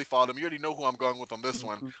 I really followed him. You already know who I'm going with on this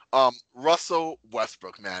one. Russell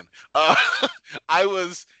Westbrook, man. I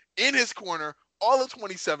was in his corner all of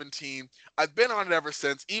 2017. I've been on it ever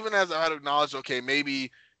since, even as I had acknowledged, okay,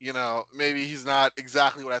 maybe he's not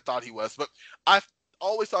exactly what I thought he was, but I've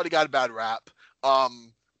always thought he got a bad rap.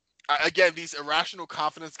 Again, these irrational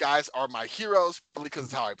confidence guys are my heroes, probably because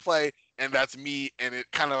it's how I play, and that's me, and it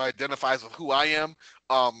kind of identifies with who I am.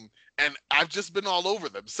 And I've just been all over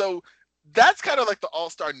them. So that's kind of like the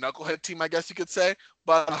all-star knucklehead team, I guess you could say.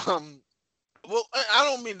 But well, I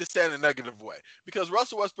don't mean to say in a negative way, because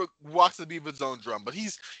Russell Westbrook walks the beat of his own drum, but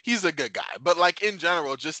he's a good guy. But like in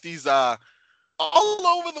general, just these all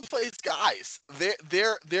over the place guys.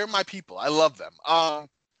 They're my people. I love them.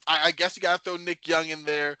 I guess you gotta throw Nick Young in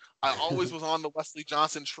there. I always was on the Wesley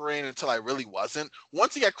Johnson train until I really wasn't.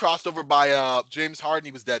 Once he got crossed over by James Harden,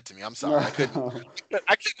 he was dead to me. I'm sorry. I couldn't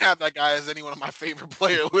have that guy as any one of my favorite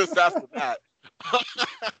player lists after that.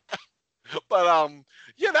 But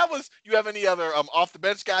yeah, that was. You have any other off the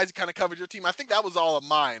bench guys you kind of covered your team? I think that was all of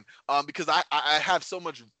mine. Because I have so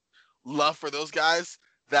much love for those guys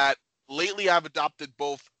that lately I've adopted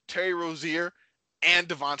both Terry Rozier and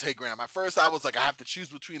Devontae Graham. At first, I was like, I have to choose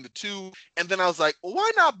between the two, and then I was like, well,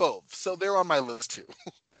 why not both? So they're on my list too.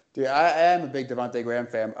 Dude, I am a big Devontae Graham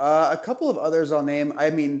fan. A couple of others I'll name.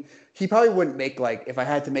 I mean, he probably wouldn't make if I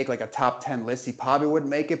had to make like a top 10 list, he probably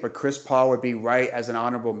wouldn't make it, but Chris Paul would be right as an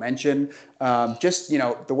honorable mention. Just,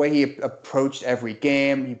 the way he approached every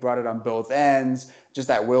game, he brought it on both ends, just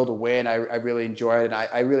that will to win. I really enjoyed it. And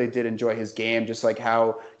I really did enjoy his game, just like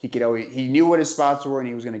how he knew what his spots were and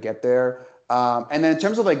he was going to get there. And then in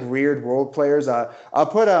terms of like weird role players, I'll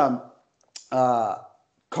put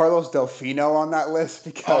Carlos Delfino on that list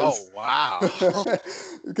because wow.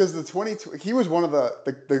 because he was one of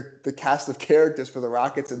the cast of characters for the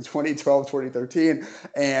Rockets in 2012, 2013,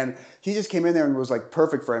 and he just came in there and was like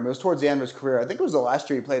perfect for him. It was towards the end of his career. I think it was the last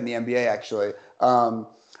year he played in the NBA actually.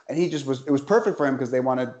 And it was perfect for him because they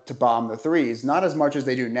wanted to bomb the threes, not as much as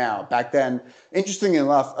they do now. Back then, interestingly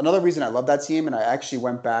enough, another reason I love that team, and I actually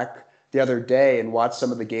went back the other day and watched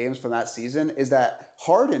some of the games from that season, is that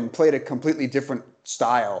Harden played a completely different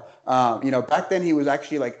style. Back then he was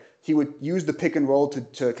actually like, he would use the pick and roll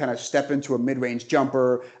to kind of step into a mid-range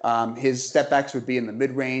jumper. His step backs would be in the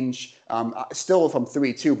mid-range, still from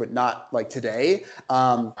 3 too, but not like today.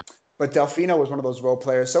 But Delfino was one of those role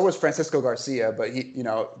players. So was Francisco Garcia, but he,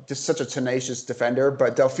 just such a tenacious defender.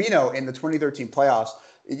 But Delfino in the 2013 playoffs,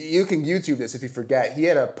 you can YouTube this if you forget. He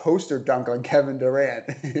had a poster dunk on Kevin Durant.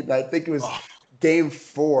 I think it was game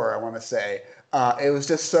 4, I want to say. It was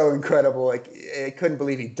just so incredible. Like, I couldn't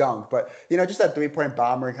believe he dunked. But, just that 3-point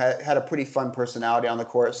bomber had a pretty fun personality on the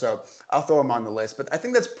court. So I'll throw him on the list. But I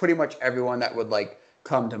think that's pretty much everyone that would,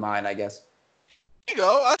 come to mind, I guess. There you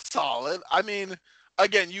go. That's solid. I mean,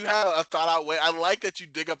 again, you have a thought out way. I like that you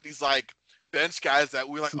dig up these bench guys that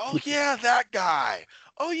we're like, oh yeah, that guy.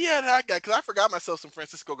 Oh yeah, that guy. Because I forgot myself some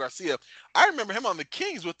Francisco Garcia. I remember him on the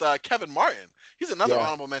Kings with Kevin Martin. He's another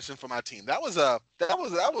honorable mention for my team. That was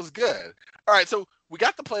good. All right, so we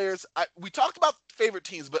got the players. We talked about favorite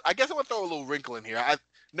teams, but I guess I want to throw a little wrinkle in here.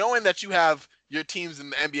 Knowing that you have your teams in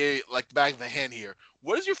the NBA like the back of the hand here,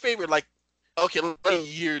 what is your favorite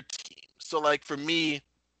year team? So for me,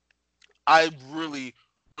 I really,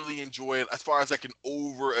 really enjoy it. As far as an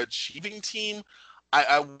overachieving team,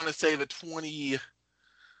 I want to say the 20.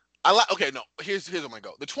 Here's where I'm gonna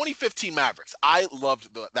go. The 2015 Mavericks. I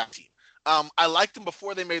loved that team. I liked them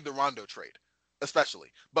before they made the Rondo trade,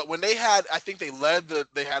 especially. But when they had, I think they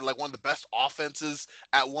had one of the best offenses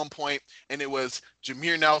at one point, and it was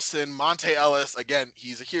Jameer Nelson, Monte Ellis. Again,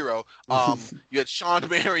 he's a hero. You had Sean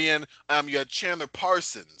Marion. You had Chandler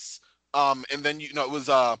Parsons. And then it was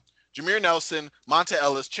Jameer Nelson, Monte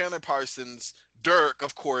Ellis, Chandler Parsons, Dirk,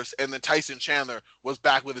 of course, and then Tyson Chandler was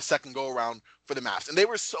back with his second go-around for the Mavs. And they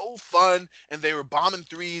were so fun, and they were bombing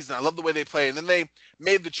threes, and I love the way they play. And then they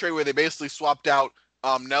made the trade where they basically swapped out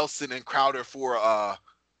Nelson and Crowder for,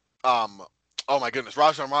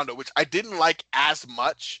 Rajon Rondo, which I didn't like as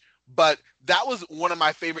much, but that was one of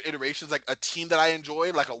my favorite iterations, a team that I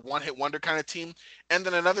enjoyed, a one-hit wonder kind of team. And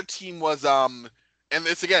then another team was and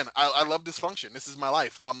this again, I love dysfunction. This is my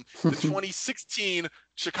life. The 2016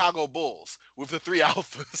 Chicago Bulls with the 3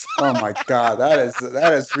 alphas. Oh my God,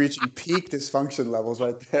 that is reaching peak dysfunction levels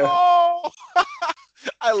right there. Oh,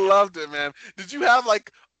 I loved it, man. Did you have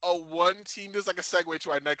a one team? This is a segue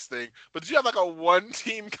to our next thing. But did you have a one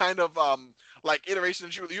team kind of iteration?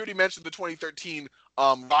 You already mentioned the 2013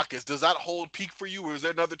 Rockets. Does that hold peak for you, or is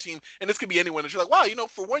there another team? And this could be anyone that you're wow,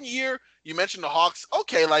 for 1 year you mentioned the Hawks.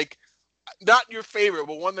 Okay, not your favorite,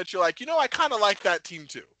 but one that you're I kind of like that team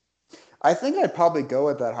too. I think I'd probably go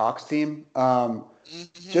with that Hawks team,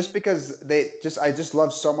 just because I just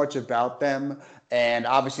love so much about them, and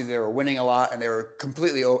obviously they were winning a lot, and they were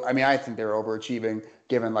completely. I think they were overachieving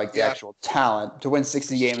given the actual talent. To win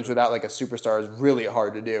 60 games without a superstar is really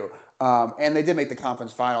hard to do. And they did make the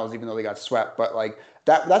conference finals, even though they got swept. But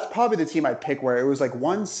that's probably the team I'd pick, where it was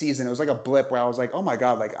one season, it was a blip where I was oh my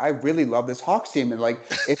God, I really love this Hawks team, and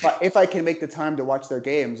if I can make the time to watch their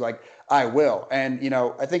games, I will. And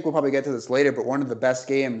I think we'll probably get to this later, but one of the best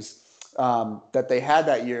games that they had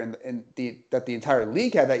that year, that the entire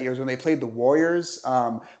league had that year, was when they played the Warriors.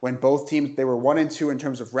 When both teams, they were 1-2 in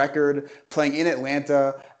terms of record, playing in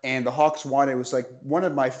Atlanta, and the Hawks won. It was one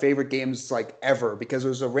of my favorite games ever, because it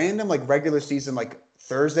was a random regular season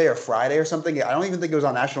Thursday or Friday or something. I don't even think it was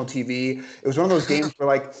on national TV. It was one of those games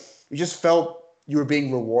where you just felt you were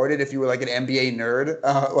being rewarded if you were an NBA nerd.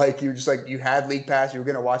 You were just you had League Pass, you were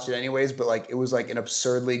gonna watch it anyways, but it was an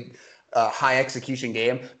absurdly high execution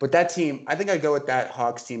game. But that team, I think I'd go with that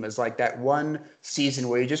Hawks team as that one season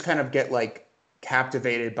where you just kind of get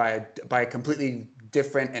captivated by a completely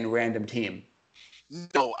different and random team.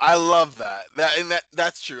 No, I love that.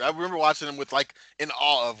 That's true. I remember watching them with in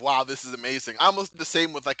awe of, wow, this is amazing. I almost the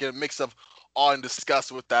same with a mix of awe and disgust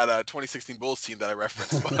with that 2016 Bulls team that I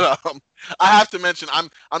referenced. But I have to mention, I'm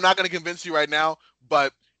not going to convince you right now,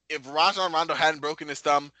 but if Rajon Rondo hadn't broken his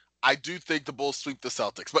thumb, I do think the Bulls sweep the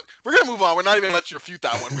Celtics. But we're gonna move on. We're not even gonna let you refute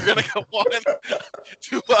that one. We're gonna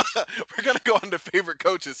go on to favorite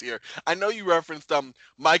coaches here. I know you referenced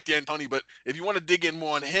Mike D'Antoni, but if you want to dig in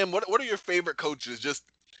more on him, what are your favorite coaches just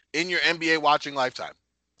in your NBA watching lifetime?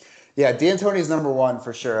 Yeah, D'Antoni is number one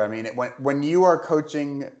for sure. I mean, when you are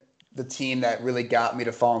coaching the team that really got me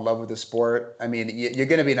to fall in love with the sport. I mean, you're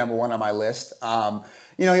going to be number one on my list.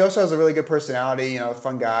 He also has a really good personality, a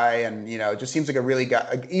fun guy, and, just seems like a really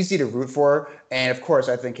easy to root for. And of course,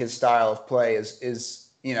 I think his style of play is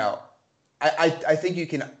I think you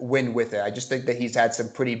can win with it. I just think that he's had some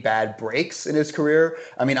pretty bad breaks in his career.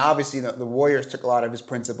 I mean, obviously the Warriors took a lot of his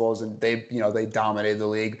principles and they dominated the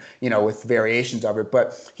league, with variations of it,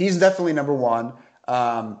 but he's definitely number one.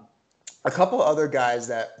 A couple other guys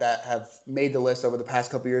that have made the list over the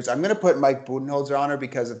past couple of years. I'm going to put Mike Budenholzer on her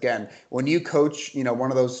because, again, when you coach,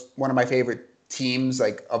 one of my favorite teams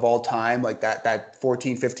like of all time, like that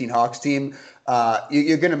 14-15 Hawks team,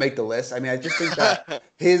 you're going to make the list. I mean, I just think that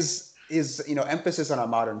his emphasis on a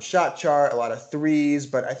modern shot chart, a lot of threes,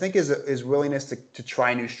 but I think his willingness to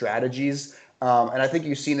try new strategies. And I think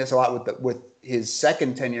you've seen this a lot with his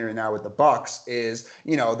second tenure now with the Bucks is,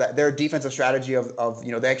 that their defensive strategy of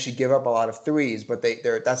they actually give up a lot of threes, but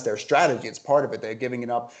that's their strategy. It's part of it. They're giving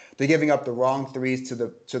up the wrong threes to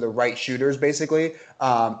the right shooters, basically.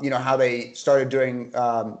 How they started doing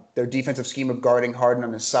their defensive scheme of guarding Harden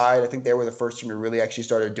on his side. I think they were the first team to really actually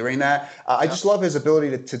started doing that. I just love his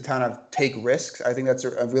ability to kind of take risks. I think that's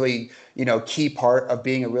a really, key part of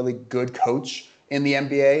being a really good coach in the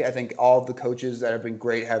NBA. I think all of the coaches that have been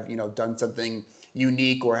great have, done something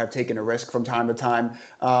unique or have taken a risk from time to time.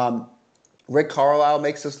 Rick Carlisle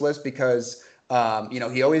makes this list because,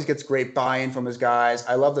 he always gets great buy-in from his guys.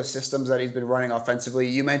 I love the systems that he's been running offensively.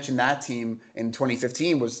 You mentioned that team in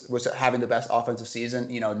 2015 was having the best offensive season.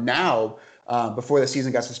 Now, before the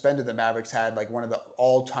season got suspended, the Mavericks had like one of the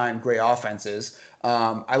all-time great offenses.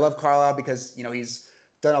 I love Carlisle because, he's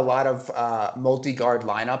done a lot of multi-guard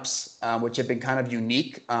lineups, which have been kind of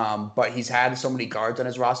unique, but he's had so many guards on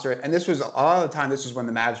his roster. And this was a lot of the time, this was when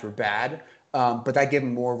the Mavs were bad, but that gave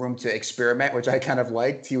him more room to experiment, which I kind of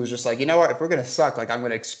liked. He was just like, you know what, if we're going to suck, like I'm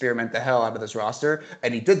going to experiment the hell out of this roster.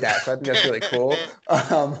 And he did that, so I think that's really cool.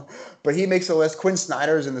 But he makes a list. Quinn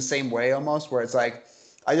Snyder's in the same way almost, where it's like,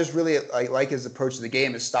 I just really like his approach to the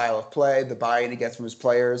game, his style of play, the buy-in he gets from his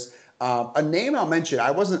players. A name I'll mention, I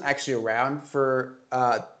wasn't actually around for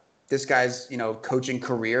this guy's, coaching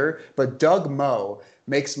career, but Doug Moe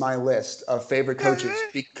makes my list of favorite coaches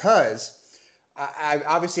because I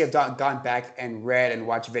obviously have gone back and read and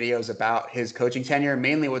watched videos about his coaching tenure,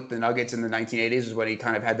 mainly with the Nuggets in the 1980s is when he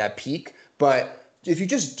kind of had that peak. But if you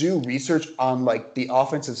just do research on like the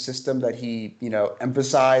offensive system that he,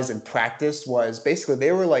 emphasized and practiced was basically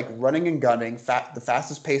they were like running and gunning, the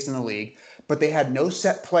fastest pace in the league, but they had no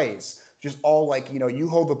set plays. Just all like, you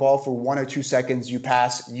hold the ball for 1 or 2 seconds, you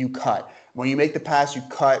pass, you cut. When you make the pass, you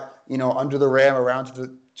cut, under the rim around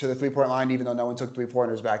to the three-point line, even though no one took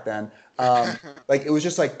three-pointers back then. Like it was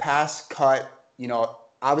just like pass, cut,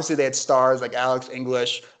 obviously they had stars like Alex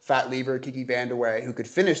English, Fat Lever, Kiki Vandeweghe, who could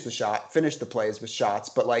finish the plays with shots,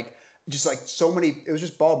 but like just like so many, it was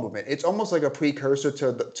just ball movement. It's almost like a precursor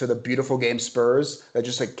to the beautiful game Spurs that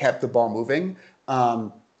just like kept the ball moving.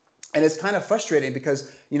 And it's kind of frustrating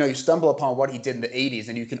because, you stumble upon what he did in the 80s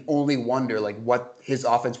and you can only wonder like what his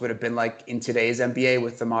offense would have been like in today's NBA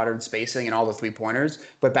with the modern spacing and all the three-pointers.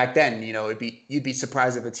 But back then, you'd be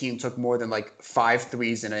surprised if a team took more than like 5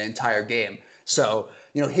 threes in an entire game. So,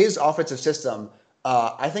 his offensive system,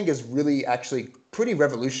 I think is really actually pretty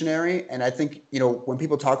revolutionary. And I think, when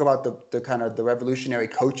people talk about the kind of the revolutionary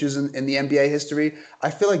coaches in the NBA history,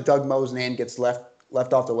 I feel like Doug Moe's name gets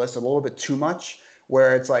left off the list a little bit too much.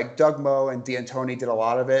 Where it's like Doug Moe and D'Antoni did a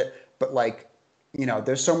lot of it, but like,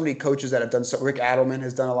 there's so many coaches that have done so. Rick Adelman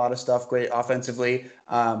has done a lot of stuff great offensively,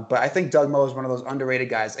 but I think Doug Moe is one of those underrated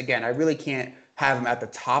guys. Again, I really can't have him at the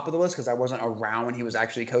top of the list because I wasn't around when he was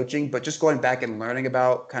actually coaching, but just going back and learning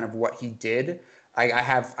about kind of what he did,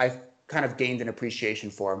 I've kind of gained an appreciation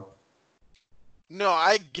for him. No,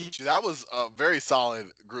 I get you. That was a very solid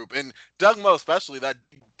group, and Doug Moe especially that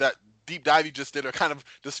deep dive you just did, or kind of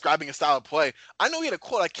describing a style of play. I know he had a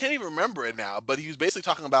quote. I can't even remember it now, but he was basically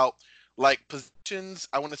talking about like positions.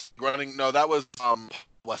 I want to running. No, that was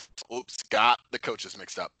West. Oops, got the coaches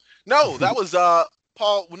mixed up. No, that was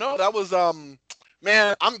Paul. No, that was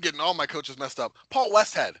man. I'm getting all my coaches messed up. Paul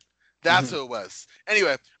Westhead. That's who it was.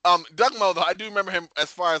 Anyway, Doug Moe, though, I do remember him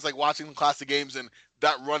as far as like watching some classic games, and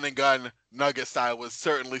that run and gun Nugget style was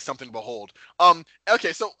certainly something to behold.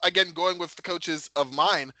 Okay, so again, going with the coaches of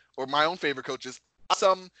mine, or my own favorite coaches,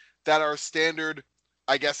 some that are standard,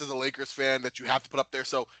 I guess, as a Lakers fan that you have to put up there.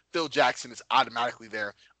 So Phil Jackson is automatically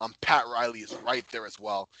there. Pat Riley is right there as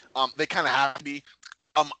well. They kind of have to be.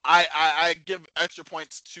 I give extra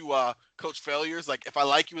points to coach failures. Like if I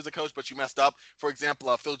like you as a coach, but you messed up. For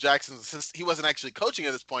example, Phil Jackson's assistant, he wasn't actually coaching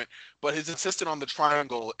at this point, but his assistant on the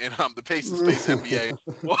triangle in the Pace and Space NBA.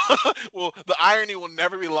 Well, the irony will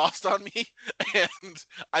never be lost on me, and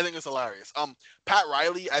I think it's hilarious. Pat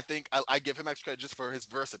Riley, I think I give him extra credit just for his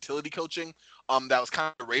versatility coaching. That was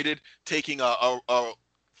kind of rated, taking a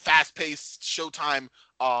fast-paced Showtime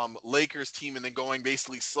Lakers team and then going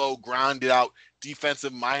basically slow, grounded out,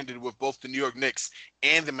 defensive minded with both the New York Knicks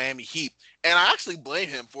and the Miami Heat. And I actually blame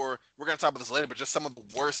him for, we're going to talk about this later, but just some of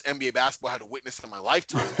the worst NBA basketball I had to witness in my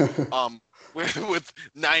lifetime. With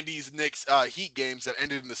 90s Knicks Heat games that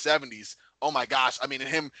ended in the 70s. Oh my gosh. I mean,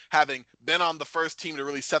 him having been on the first team to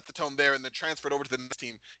really set the tone there and then transferred over to the next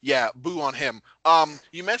team. Yeah, boo on him.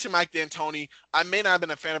 You mentioned Mike D'Antoni. I may not have been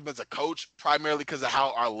a fan of him as a coach, primarily because of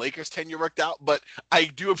how our Lakers tenure worked out, but I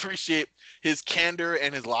do appreciate his candor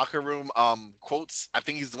and his locker room quotes. I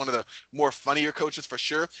think he's one of the more funnier coaches for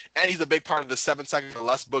sure. And he's a big part of the 7 Seconds or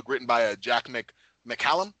Less book written by Jack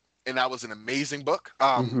McCallum. And that was an amazing book.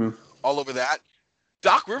 All over that.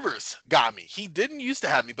 Doc Rivers got me. He didn't used to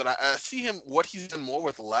have me, but I see him, what he's done more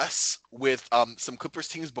with less with some Clippers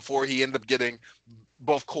teams before he ended up getting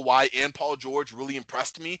both Kawhi and Paul George really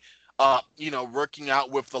impressed me. Working out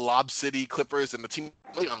with the Lob City Clippers and the team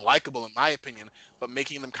really unlikable in my opinion, but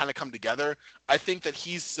making them kind of come together. I think that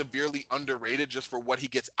he's severely underrated just for what he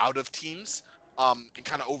gets out of teams and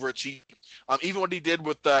kind of overachieving. Even what he did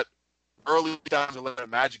with that early 2011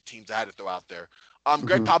 Magic teams I had to throw out there.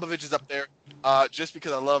 Greg Popovich is up there just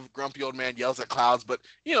because I love grumpy old man yells at clouds, but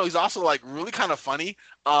he's also like really kind of funny,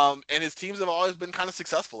 and his teams have always been kind of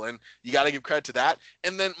successful, and you got to give credit to that.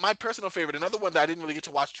 And then my personal favorite, another one that I didn't really get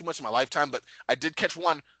to watch too much in my lifetime, but I did catch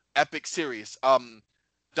one epic series,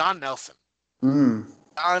 Don Nelson.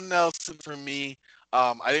 Don Nelson for me.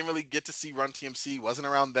 I didn't really get to see Run TMC, wasn't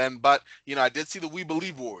around then, but I did see the We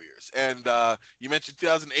Believe Warriors, and you mentioned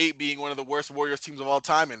 2008 being one of the worst Warriors teams of all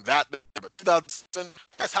time, and but 2007,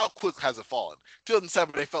 that's how quick has it fallen.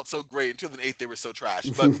 2007 they felt so great, in 2008 they were so trash,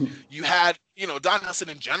 but you had Don Nelson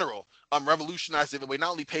in general revolutionized it the way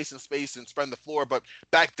not only pace and space and spreading the floor, but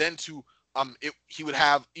back then too. He would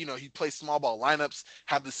have, he'd play small ball lineups,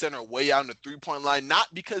 have the center way out in the 3-point line, not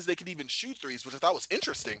because they could even shoot threes, which I thought was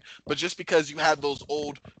interesting, but just because you had those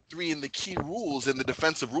old 3 in the key rules and the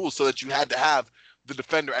defensive rules, so that you had to have the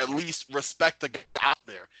defender at least respect the guy out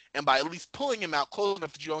there. And by at least pulling him out close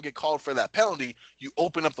enough that you don't get called for that penalty, you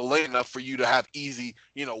open up the lane enough for you to have easy,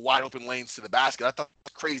 wide open lanes to the basket. I thought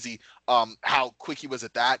it was crazy how quick he was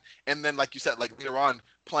at that. And then, like you said, like later on,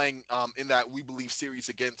 playing in that We Believe series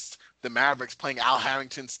against the Mavericks, playing Al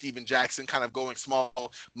Harrington, Steven Jackson, kind of going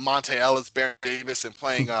small, Monte Ellis, Baron Davis, and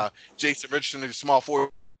playing Jason Richardson in small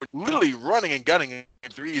forward, literally running and gunning in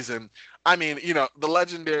threes. And I mean, the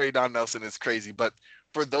legendary Don Nelson is crazy, but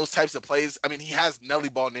for those types of plays, I mean, he has Nelly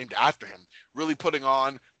Ball named after him, really putting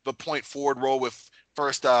on the point forward role with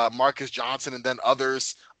first Marcus Johnson and then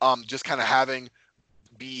others, just kind of having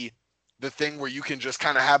be the thing where you can just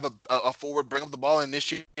kind of have a forward bring up the ball and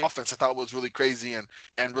initiate offense. I thought was really crazy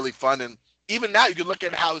and really fun. And even now you can look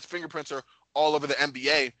at how his fingerprints are all over the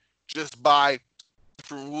NBA just by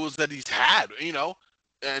different rules that he's had,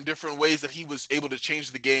 and different ways that he was able to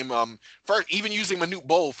change the game. First, even using Manute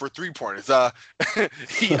Bol for 3-pointers. I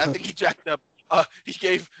think he jacked up. He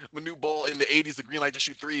gave Manute Bol in the 80s the green light to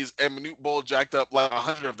shoot threes, and Manute Bol jacked up like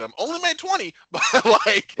 100 of them. Only made 20, but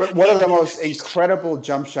like. But one of the most incredible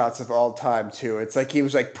jump shots of all time, too. It's like he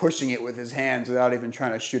was like pushing it with his hands without even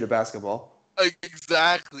trying to shoot a basketball.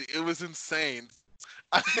 Exactly. It was insane.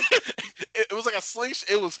 It was like a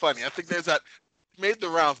slingshot. It was funny. I think there's that. Made the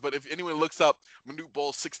rounds, but if anyone looks up Manute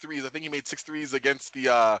Bol's 6 threes, I think he made 6 threes against the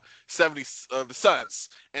 70s the Suns,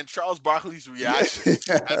 and Charles Barkley's reaction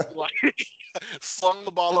as like slung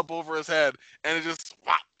the ball up over his head and it just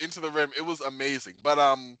into the rim. It was amazing. But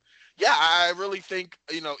yeah, I really think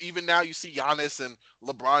even now you see Giannis and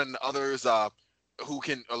LeBron and others who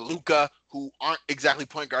can Luka, who aren't exactly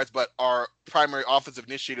point guards but are primary offensive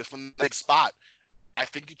initiators from the next spot. I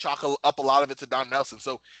think you chalk up a lot of it to Don Nelson,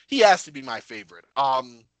 so he has to be my favorite.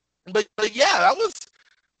 But yeah, that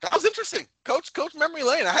was interesting. Coach Memory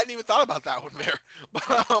Lane. I hadn't even thought about that one there.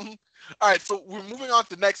 But all right, so we're moving on to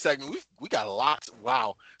the next segment. We got a lot.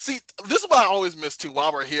 Wow. See, this is what I always miss too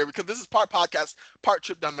while we're here, because this is part podcast, part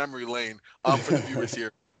trip down memory lane for the viewers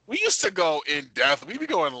here. We used to go in depth. We'd be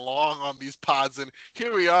going long on these pods, and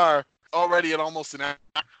here we are already at almost an hour.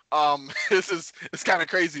 It's kind of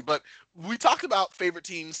crazy, but we talked about favorite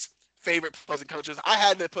teams, favorite players and coaches. I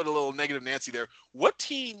had to put a little negative Nancy there. What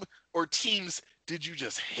team or teams did you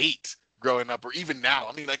just hate growing up, or even now?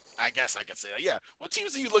 I mean, like, I guess I could say that. Yeah. What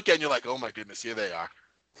teams do you look at and you're like, oh my goodness, here they are?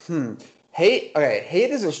 Hate. Okay,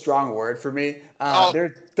 hate is a strong word for me. Oh,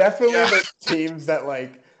 There's definitely yeah. like teams that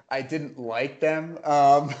like I didn't like them.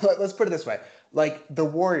 Let's put it this way. Like the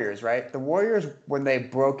Warriors, right? The Warriors when they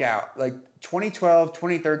broke out, like 2012,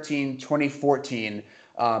 2013, 2014,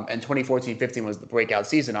 and 2014-15 was the breakout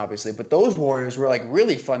season, obviously. But those Warriors were like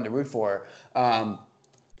really fun to root for.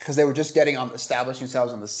 Because they were just getting on, establishing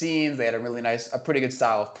themselves on the scenes. They had a pretty good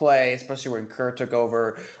style of play, especially when Kerr took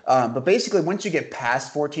over. But basically, once you get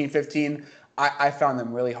past 14, 15, I found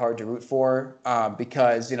them really hard to root for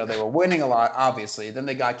because they were winning a lot, obviously. Then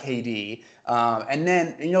they got KD, and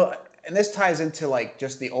then and this ties into like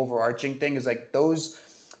just the overarching thing is like those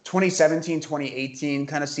 2017, 2018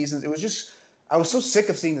 kind of seasons. It was just I was so sick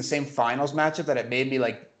of seeing the same finals matchup that it made me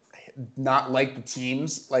like not like the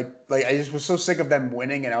teams. Like I just was so sick of them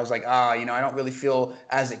winning, and I was like, I don't really feel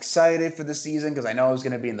as excited for the season because I know I was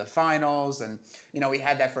going to be in the finals, and we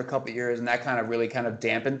had that for a couple of years, and that really kind of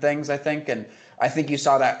dampened things, I think. And I think you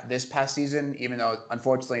saw that this past season, even though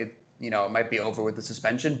unfortunately, it might be over with the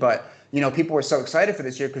suspension, but people were so excited for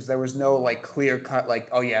this year because there was no like clear cut, like,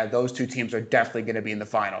 oh yeah, those two teams are definitely going to be in the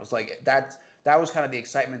finals. Like that was kind of the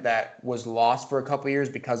excitement that was lost for a couple of years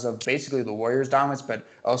because of basically the Warriors' dominance, but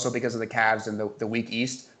also because of the Cavs and the weak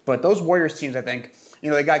East. But those Warriors teams, I think,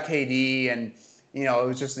 they got KD and, it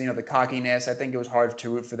was just, the cockiness. I think it was hard to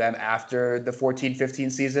root for them after the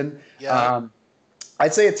 14-15 season. Yeah.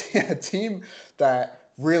 I'd say a team that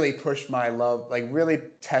really pushed my love, like really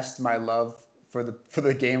test my love for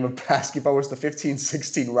the game of basketball was the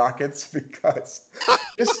 15-16 Rockets because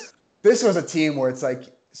this was a team where it's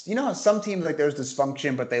like, how some teams like there's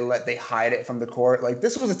dysfunction, but they hide it from the court. Like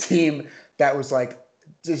this was a team that was like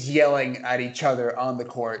just yelling at each other on the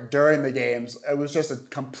court during the games. It was just a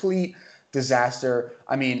complete disaster.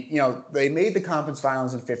 I mean, they made the conference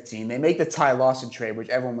finals in 15. They make the Ty Lawson trade, which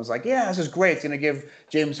everyone was like, yeah, this is great. It's going to give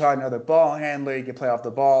James Harden another ball handler. He can play off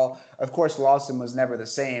the ball. Of course, Lawson was never the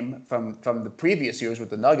same from the previous years with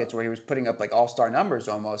the Nuggets, where he was putting up like all-star numbers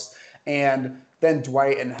almost. And then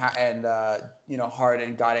Dwight and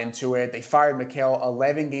Harden got into it. They fired Mikal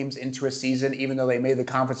 11 games into a season, even though they made the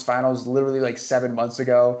conference finals literally like 7 months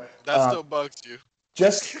ago. That still bugs you.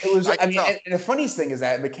 It was. I mean, and the funniest thing is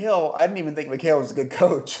that Mikal. I didn't even think Mikal was a good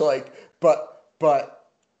coach. Like, but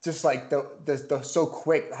just like the so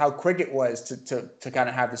quick, how quick it was to kind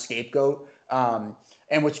of have the scapegoat.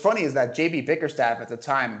 And what's funny is that JB Bickerstaff at the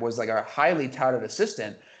time was like a highly touted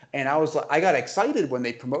assistant. And I got excited when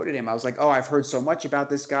they promoted him. I was like, oh, I've heard so much about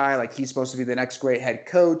this guy. Like he's supposed to be the next great head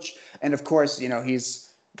coach. And of course,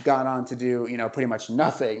 he's gone on to do, pretty much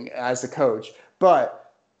nothing as a coach. But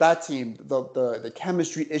that team, the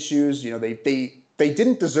chemistry issues, they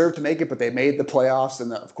didn't deserve to make it, but they made the playoffs.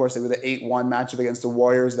 And of course, they were the 8-1 matchup against the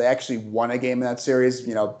Warriors. They actually won a game in that series,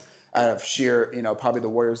 out of sheer, probably the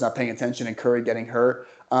Warriors not paying attention and Curry getting hurt.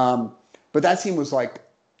 But that team was like,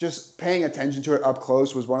 just paying attention to it up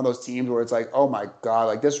close was one of those teams where it's like, oh my God,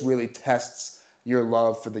 like this really tests your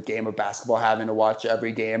love for the game of basketball, having to watch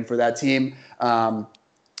every game for that team.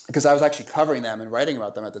 Because I was actually covering them and writing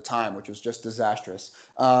about them at the time, which was just disastrous.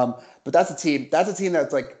 But that's a team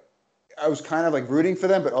that's like, I was kind of like rooting for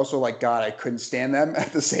them, but also like, God, I couldn't stand them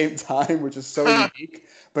at the same time, which is so unique.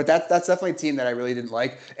 But that's definitely a team that I really didn't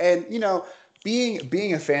like. And,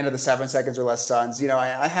 being a fan of the 7 Seconds or Less Suns,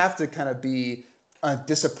 I have to kind of be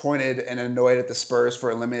disappointed and annoyed at the Spurs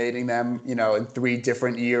for eliminating them, in 3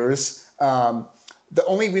 different years. The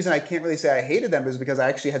only reason I can't really say I hated them is because I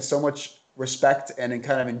actually had so much respect and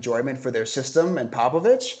kind of enjoyment for their system and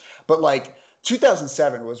Popovich. But like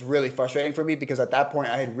 2007 was really frustrating for me because at that point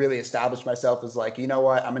I had really established myself as like, you know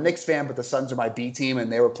what, I'm a Knicks fan, but the Suns are my B team,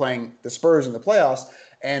 and they were playing the Spurs in the playoffs.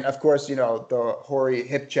 And of course, the hoary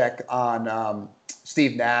hip check on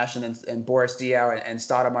Steve Nash and Boris Diaw and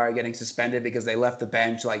Stoudemire getting suspended because they left the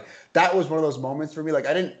bench. Like that was one of those moments for me. Like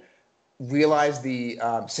I didn't realize the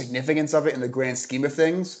significance of it in the grand scheme of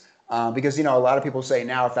things. Because, a lot of people say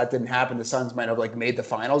now if that didn't happen, the Suns might have like made the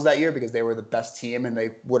finals that year because they were the best team and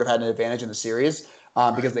they would have had an advantage in the series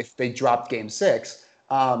because they dropped Game 6.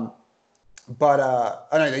 No,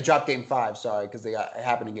 they dropped Game 5, sorry, because it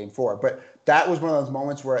happened in Game 4. But that was one of those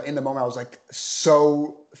moments where in the moment I was like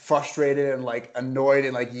so frustrated and like annoyed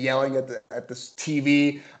and like yelling at the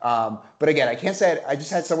TV. But again, I can't say I just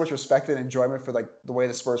had so much respect and enjoyment for like the way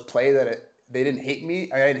the Spurs play that they didn't hate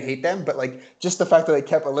me. I didn't hate them, but like just the fact that they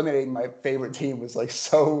kept eliminating my favorite team was like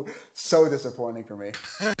so disappointing for me.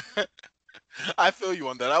 I feel you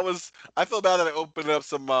on that. I feel bad that I opened up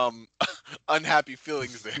some unhappy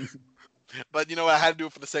feelings there. But you know what? I had to do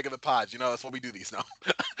it for the sake of the pod. You know, that's what we do these now.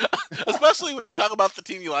 Especially when you talk about the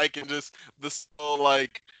team you like and just the whole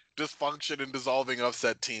like dysfunction and dissolving of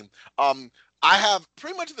said team. Um, I have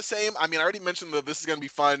pretty much the same. I mean, I already mentioned that this is gonna be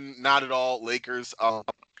fun. Not at all, Lakers.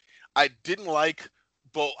 I didn't like,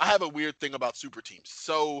 but I have a weird thing about super teams.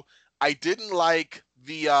 So I didn't like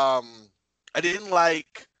I didn't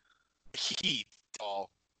like Heat at all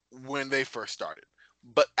when they first started.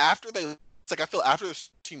 But after they, it's like I feel after this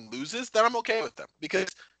team loses, then I'm okay with them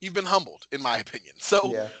because you've been humbled, in my opinion.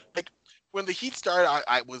 So Yeah. like when the Heat started,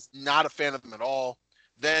 I was not a fan of them at all.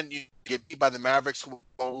 Then you get beat by the Mavericks, who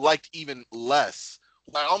I liked even less.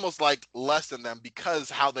 I almost liked less than them because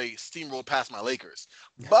how they steamrolled past my Lakers.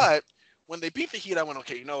 But when they beat the Heat, I went,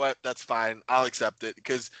 okay, you know what? That's fine. I'll accept it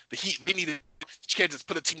because the Heat, they needed, you can't just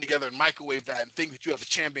put a team together and microwave that and think that you have a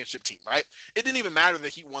championship team, right? It didn't even matter that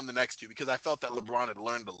Heat won the next two because I felt that LeBron had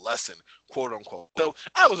learned a lesson, quote unquote. So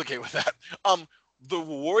I was okay with that. The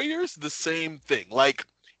Warriors, the same thing. Like,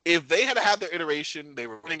 if they had had their iteration, they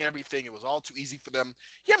were winning everything. It was all too easy for them.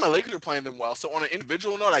 Yeah, my Lakers were playing them well. So on an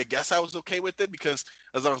individual note, I guess I was okay with it because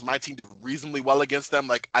as long as my team did reasonably well against them,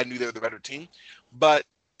 like I knew they were the better team. But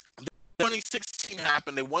 2016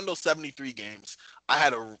 happened. They won those 73 games. I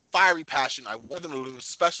had a fiery passion. I wanted them to lose,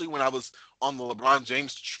 especially when I was on the LeBron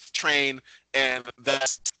James train. And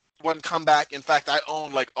that's one comeback. In fact, I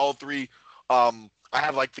own like all three. I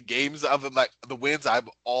have like the games of them, like the wins. I'm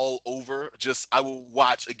all over. Just I will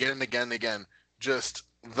watch again and again and again. Just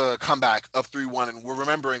the comeback of 3-1, and we're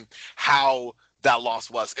remembering how that loss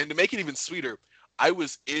was. And to make it even sweeter, I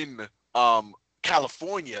was in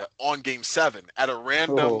California on Game 7 at a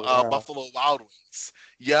random Oh, wow. Buffalo Wild Wings.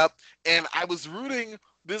 Yep. And I was rooting.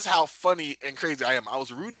 This is how funny and crazy I am. I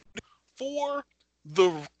was rooting for the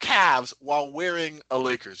Cavs while wearing a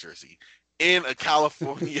Lakers jersey in a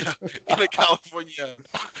California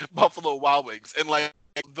Buffalo Wild Wings. And like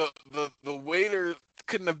the waiter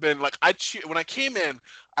couldn't have been like when I came in,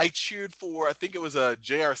 I cheered for I think it was a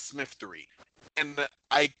J.R. Smith 3. And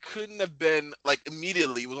I couldn't have been like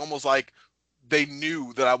immediately. It was almost like they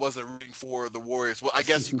knew that I wasn't rooting for the Warriors. Well, I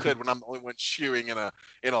guess you could when I'm the only one cheering in a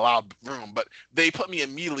loud room, but they put me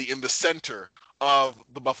immediately in the center of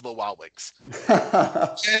the Buffalo Wild Wings.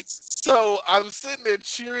 And so I'm sitting there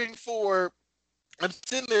cheering for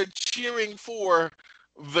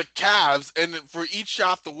the Cavs, and for each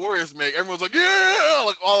shot the Warriors make, everyone's like, yeah,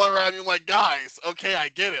 like all around me. I'm like, guys, okay, I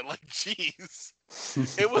get it. Like, jeez,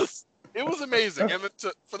 it was amazing, and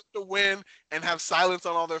for them to win and have silence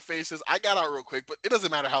on all their faces. I got out real quick, but it doesn't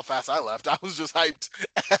matter how fast I left. I was just hyped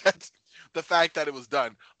at the fact that it was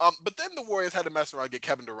done. But then the Warriors had to mess around and get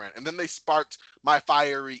Kevin Durant, and then they sparked my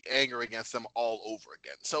fiery anger against them all over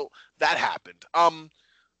again. So that happened.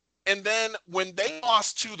 And then when they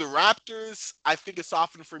lost to the Raptors, I think it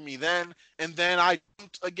softened for me then. And then I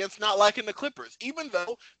jumped against not liking the Clippers, even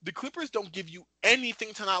though the Clippers don't give you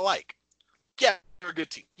anything to not like. Yeah, they're a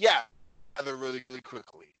good team. Yeah, they're really, really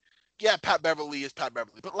quickly. Yeah, Pat Beverly is Pat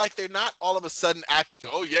Beverly. But, like, they're not all of a sudden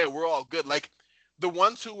acting, oh, yeah, we're all good. Like, the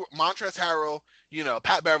ones who, Montrezl Harrell, you know,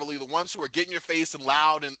 Pat Beverly, the ones who are getting your face and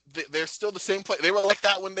loud, and they're still the same play. They were like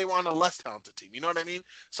that when they were on a less talented team. You know what I mean?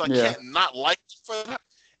 So I can't not like them for that.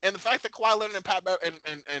 And the fact that Kawhi Leonard and Pat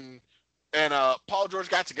and Paul George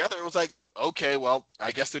got together, it was like, okay, well,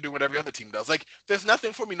 I guess they're doing what every other team does. Like, there's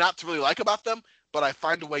nothing for me not to really like about them, but I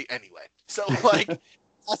find a way anyway. So, like,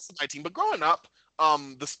 that's my team. But growing up,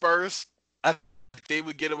 the Spurs, they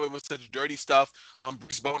would get away with such dirty stuff,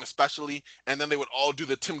 Bruce Bowen especially, and then they would all do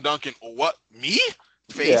the Tim Duncan, what, me?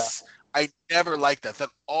 Face. Yeah. I never liked that. That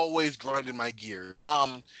always grinded my gear.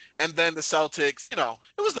 And then the Celtics, you know,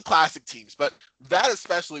 it was the classic teams, but that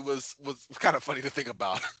especially was kind of funny to think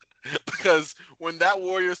about because when that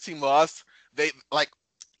Warriors team lost, they like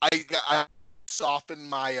I softened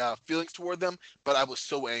my feelings toward them, but I was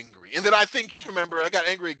so angry. And then I think, remember, I got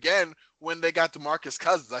angry again when they got DeMarcus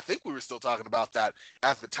Cousins. I think we were still talking about that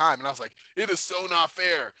at the time, and I was like, it is so not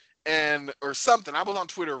fair. Or something. I was on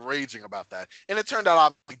Twitter raging about that, and it turned out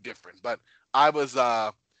obviously different. But I was,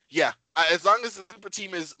 as long as the super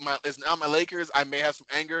team is now my Lakers, I may have some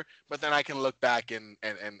anger, but then I can look back and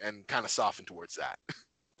kind of soften towards that.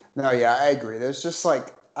 No, yeah, I agree. There's just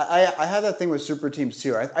like I have that thing with super teams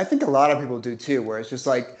too. I think a lot of people do too, where it's just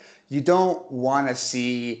like you don't want to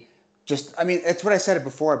see. I mean, it's what I said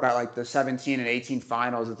before about like the 17 and 18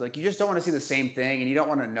 finals. It's like you just don't want to see the same thing, and you don't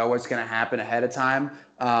want to know what's going to happen ahead of time.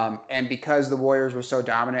 And because the Warriors were so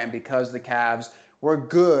dominant, and because the Cavs were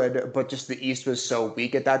good, but just the East was so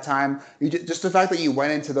weak at that time, just the fact that you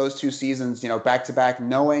went into those two seasons, you know, back to back,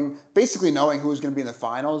 basically knowing who was going to be in the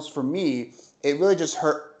finals, for me, it really just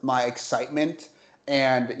hurt my excitement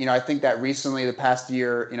And, I think that recently, the past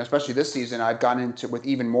year, especially this season, I've gone into with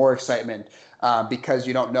even more excitement because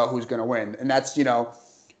you don't know who's going to win. And that's,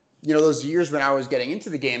 those years when I was getting into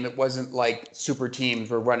the game, it wasn't like super teams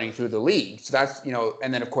were running through the league. So that's,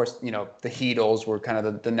 and then of course, the Heatles were kind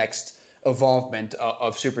of the next evolvement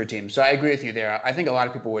of super teams. So I agree with you there. I think a lot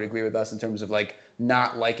of people would agree with us in terms of like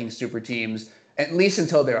not liking super teams, at least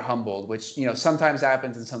until they're humbled, which, sometimes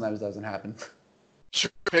happens and sometimes doesn't happen. Sure,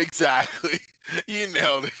 exactly. You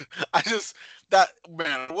nailed it.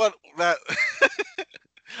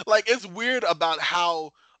 Like, it's weird about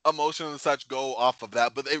how emotions and such go off of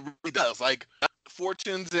that, but it really does. Like,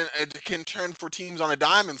 fortunes and can turn for teams on a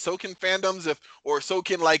dime, and so can fandoms, so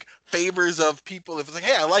can like favors of people. If it's like,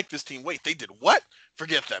 hey, I like this team. Wait, they did what?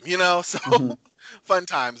 Forget them. So Mhm. fun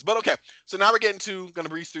times. But okay, so now we're gonna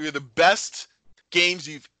breeze through the best games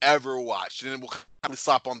you've ever watched, and then we'll kind of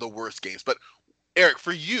stop on the worst games. But Eric,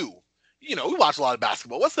 for you, we watch a lot of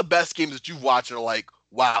basketball. What's the best games that you've watched that are like,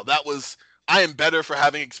 wow, I am better for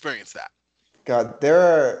having experienced that? God,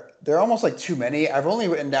 there are almost like too many. I've only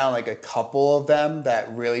written down like a couple of them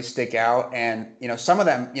that really stick out, and some of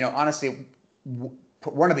them, honestly,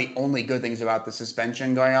 one of the only good things about the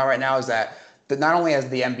suspension going on right now is that not only has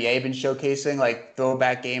the NBA been showcasing like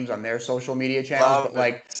throwback games on their social media channels,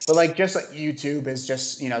 but just like YouTube is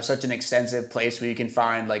just such an extensive place where you can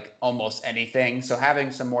find like almost anything. So having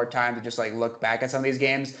some more time to just like look back at some of these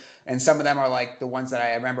games, and some of them are like the ones that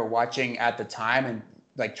I remember watching at the time and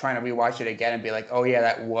like trying to rewatch it again and be like, oh yeah,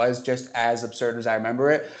 that was just as absurd as I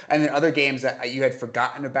remember it. And then other games that you had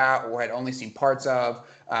forgotten about or had only seen parts of,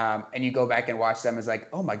 and you go back and watch them, is like,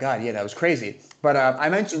 oh my god, yeah, that was crazy. But I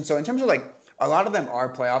mentioned, so in terms of like, a lot of them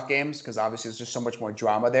are playoff games because obviously there's just so much more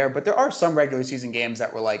drama there. But there are some regular season games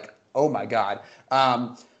that were like, oh my god.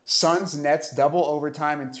 Suns Nets double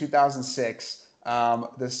overtime in 2006.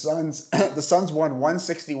 The Suns the Suns won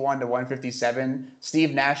 161 to 157.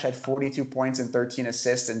 Steve Nash had 42 points and 13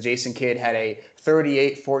 assists, and Jason Kidd had a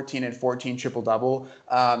 38, 14, and 14 triple double.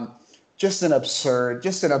 Just an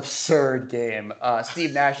absurd game.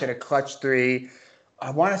 Steve Nash had a clutch three. I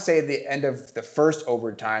want to say at the end of the first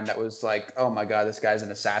overtime that was like, oh my god, this guy's an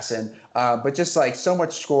assassin. But just like so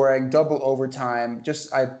much scoring, double overtime.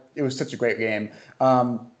 It was such a great game.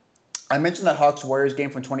 I mentioned that Hawks Warriors game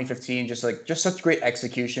from 2015, just such great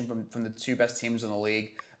execution from the two best teams in the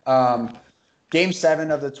league. Game 7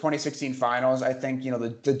 of the 2016 finals, I think,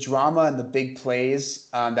 the drama and the big plays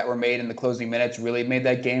that were made in the closing minutes really made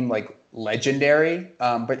that game like legendary.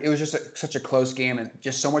 But it was just such a close game, and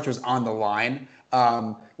just so much was on the line,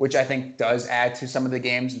 which I think does add to some of the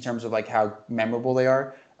games in terms of like how memorable they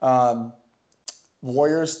are.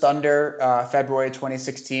 Warriors Thunder, February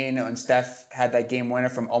 2016, and Steph had that game winner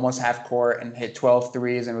from almost half court and hit 12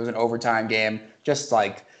 threes, and it was an overtime game. Just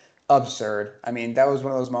like absurd. I mean, that was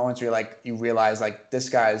one of those moments where you realize like this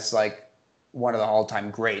guy's like one of the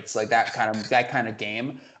all-time greats, like that kind of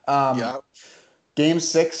game. Yeah. Game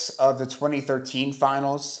 6 of the 2013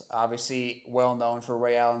 finals, obviously well known for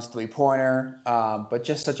Ray Allen's three-pointer, but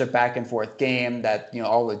just such a back and forth game that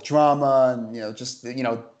all the drama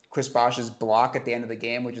and Chris Bosh's block at the end of the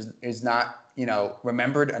game, which is not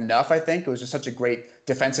remembered enough. I think it was just such a great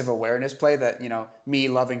defensive awareness play that me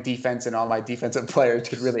loving defense and all my defensive players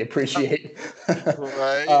could really appreciate.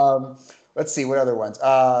 Right. Let's see what other ones.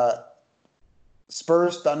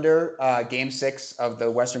 Spurs Thunder, Game 6 of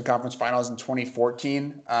the Western Conference Finals in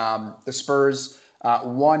 2014. The Spurs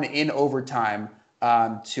won in overtime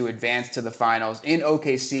to advance to the finals in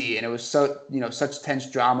OKC, and it was such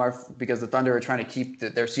tense drama because the Thunder were trying to keep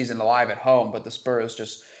their season alive at home, but the Spurs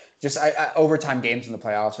just overtime games in the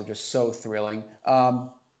playoffs are just so thrilling.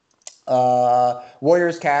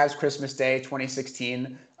 Warriors Cavs Christmas Day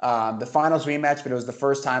 2016. The finals rematch, but it was the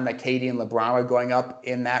first time that KD and LeBron were going up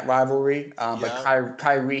in that rivalry. But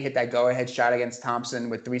Kyrie hit that go-ahead shot against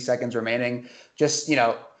Thompson with 3 seconds remaining. Just,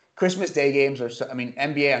 Christmas Day games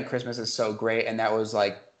NBA on Christmas is so great, and that was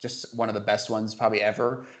like just one of the best ones probably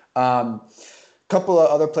ever. Couple of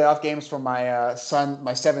other playoff games from my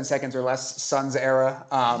 7 seconds or less Suns era.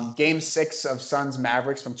 Game 6 of Suns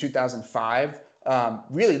Mavericks from 2005.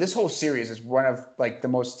 Really, this whole series is one of like the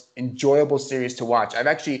most enjoyable series to watch. I've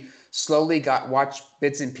actually slowly watched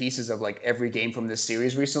bits and pieces of like every game from this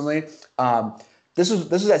series recently. This was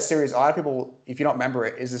that series. A lot of people, if you don't remember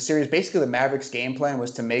it, is the series. Basically, the Mavericks' game plan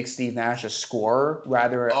was to make Steve Nash a scorer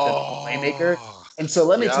rather than a playmaker. And so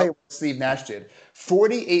let me tell you what Steve Nash did.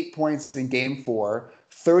 48 points in Game 4,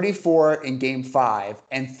 34 in Game 5,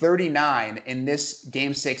 and 39 in this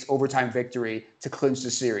Game 6 overtime victory to clinch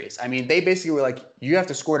the series. I mean, they basically were like, you have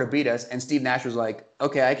to score to beat us, and Steve Nash was like,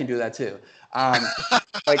 okay, I can do that too.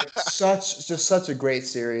 Such a great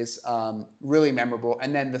series, really memorable.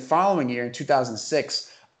 And then the following year in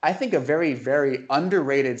 2006, I think a very, very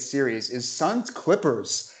underrated series is Suns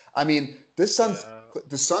Clippers. I mean, the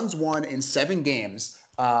Suns won in 7 games.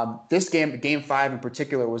 This game 5 in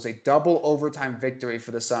particular, was a double overtime victory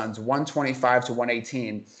for the Suns, 125 to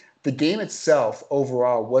 118. The game itself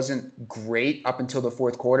overall wasn't great up until the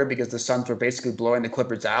fourth quarter because the Suns were basically blowing the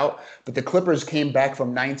Clippers out. But the Clippers came back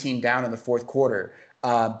from 19 down in the fourth quarter.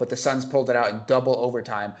 But the Suns pulled it out in double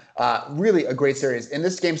overtime. Really a great series. In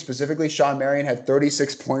this game specifically, Shawn Marion had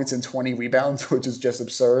 36 points and 20 rebounds, which is just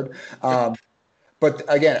absurd. But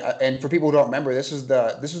again, and for people who don't remember, this was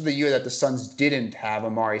the year that the Suns didn't have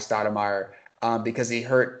Amari Stoudemire because he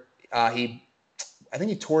hurt. I think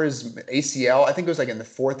he tore his ACL. I think it was like in the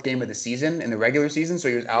 4th game of the season, in the regular season, so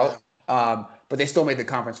he was out. But they still made the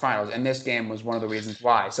conference finals, and this game was one of the reasons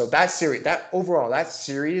why. So that series,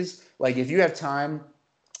 like if you have time,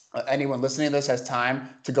 anyone listening to this has time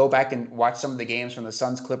to go back and watch some of the games from the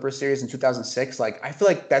Suns Clippers series in 2006. Like I feel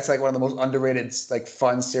like that's like one of the most underrated, like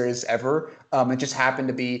fun series ever. It just happened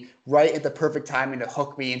to be right at the perfect timing to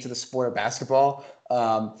hook me into the sport of basketball.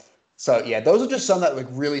 So yeah, those are just some that like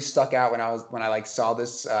really stuck out when I like saw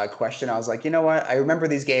this question. I was like, you know what? I remember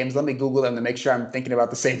these games. Let me Google them to make sure I'm thinking about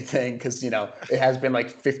the same thing because it has been like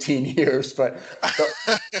 15 years. But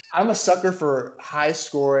I'm a sucker for high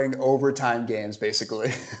scoring overtime games,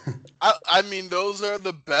 basically. I mean, those are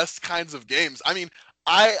the best kinds of games. I mean,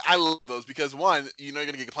 I love those because 1, you're going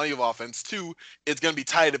to get plenty of offense. 2, it's going to be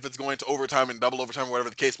tight if it's going to overtime and double overtime, whatever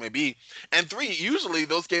the case may be. And 3, usually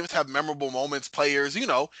those games have memorable moments, players,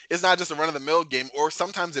 it's not just a run-of-the-mill game, or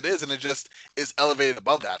sometimes it is, and it just is elevated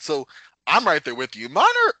above that. So I'm right there with you. Mine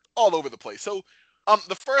are all over the place. So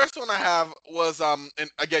the first one I have was, and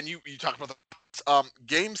again, you talked about the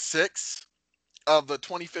Game 6 of the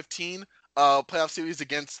 2015 playoff series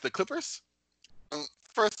against the Clippers.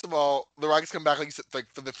 First of all, the Rockets come back, like you said, like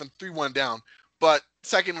from 3-1 down. But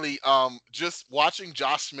secondly, just watching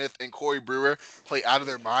Josh Smith and Corey Brewer play out of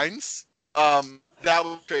their minds, that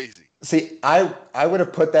was crazy. See, I would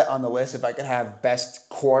have put that on the list if I could have best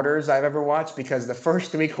quarters I've ever watched, because the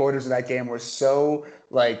first 3 quarters of that game were so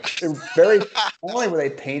like very not only were they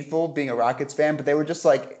painful being a Rockets fan, but they were just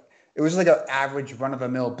like, it was like an average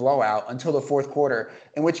run-of-the-mill blowout until the fourth quarter,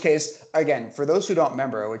 in which case, again, for those who don't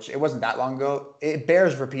remember, which it wasn't that long ago, it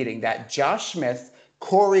bears repeating that Josh Smith,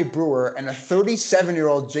 Corey Brewer, and a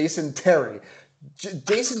 37-year-old Jason Terry.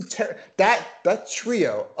 That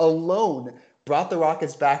trio alone brought the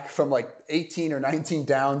Rockets back from like 18 or 19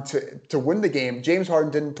 down to win the game. James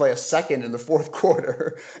Harden didn't play a second in the fourth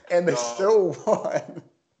quarter, and they still won.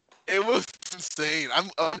 It was insane. I'm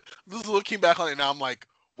just looking back on it now. I'm like,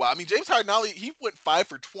 wow. I mean, James Harden, he went 5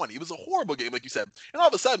 for 20. It was a horrible game, like you said. And all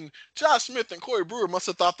of a sudden, Josh Smith and Corey Brewer must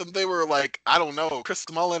have thought that they were like, I don't know, Chris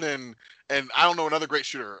Mullin and I don't know, another great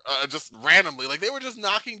shooter, just randomly. Like, they were just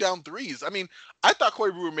knocking down threes. I mean, I thought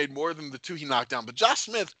Corey Brewer made more than the 2 he knocked down, but Josh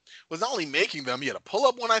Smith was not only making them, he had a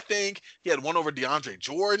pull-up one, I think. He had one over DeAndre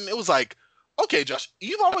Jordan. It was like, okay, Josh,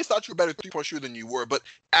 you've always thought you were a better three-point shooter than you were, but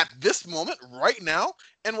at this moment, right now,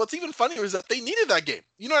 and what's even funnier is that they needed that game.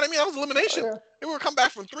 You know what I mean? That was elimination. Oh, yeah. They were come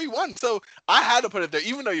back from 3-1, so I had to put it there,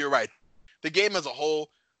 even though you're right. The game as a whole,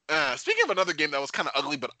 speaking of another game that was kind of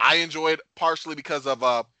ugly, but I enjoyed partially because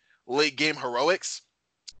of late game heroics,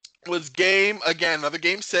 was another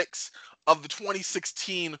game 6 of the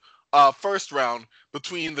 2016 first round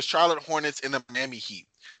between the Charlotte Hornets and the Miami Heat.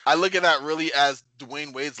 I look at that really as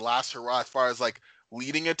Dwayne Wade's last hurrah as far as like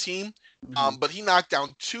leading a team. But he knocked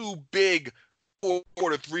down 2 big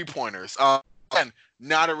four-quarter three-pointers. And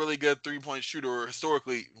not a really good three-point shooter,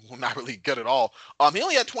 historically, not really good at all. He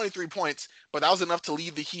only had 23 points, but that was enough to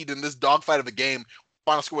lead the Heat in this dogfight of a game.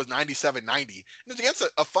 Final score was 97-90. And it's against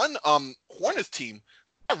a fun Hornets team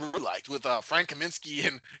I really liked, with Frank Kaminsky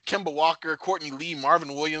and Kemba Walker, Courtney Lee,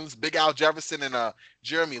 Marvin Williams, Big Al Jefferson, and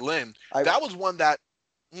Jeremy Lin. That was one that...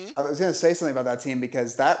 I was going to say something about that team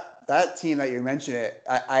because that team that you mentioned,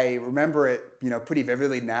 I remember it, pretty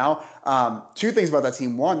vividly now. 2 things about that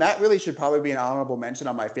team. One, that really should probably be an honorable mention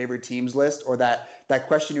on my favorite teams list, or that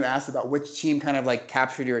question you asked about which team kind of like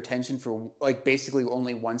captured your attention for like basically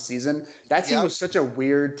only one season. That team was such a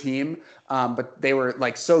weird team, but they were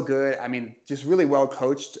like so good. I mean, just really well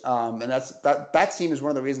coached. And that team is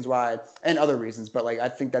one of the reasons why, and other reasons, but like I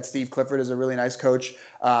think that Steve Clifford is a really nice coach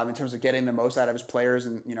in terms of getting the most out of his players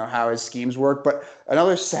and how his schemes work. But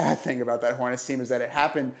another sad thing about that Hornets team is that it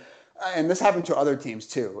happened and this happened to other teams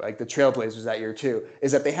too, like the Trailblazers that year too,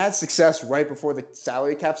 is that they had success right before the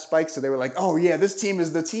salary cap spike. So they were like, oh yeah, this team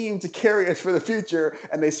is the team to carry us for the future.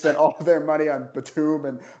 And they spent all of their money on Batum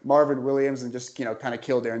and Marvin Williams and just, kind of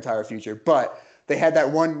killed their entire future. But they had that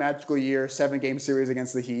one magical year, 7-game series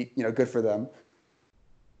against the Heat, good for them.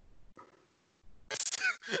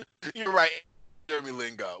 You're right. Jeremy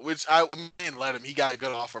Lin go, which I didn't let him. He got a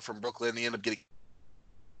good offer from Brooklyn. He ended up getting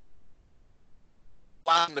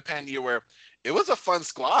in the pen year where it was a fun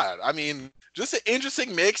squad. I mean, just an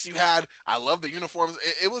interesting mix. You had, I love the uniforms.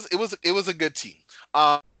 It was a good team.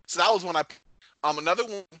 So that was when another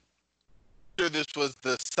one. This was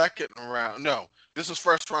the second round. No, this was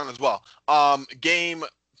first round as well. Game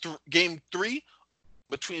 3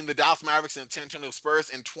 between the Dallas Mavericks and San Antonio Spurs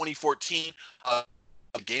in 2014.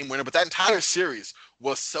 A game winner, but that entire series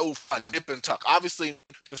was so fun, nip and tuck. Obviously,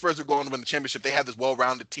 the Spurs were going to win the championship. They had this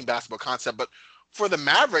well-rounded team basketball concept, but for the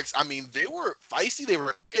Mavericks, I mean, they were feisty.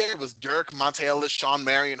 It was Dirk, Monte Ellis, Sean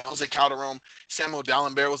Marion, Jose Calderon, Samuel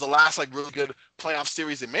Dalembert. It was the last really good playoff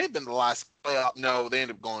series. It may have been the last playoff. No, they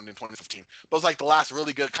ended up going in 2015. But it was the last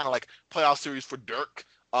really good kind of playoff series for Dirk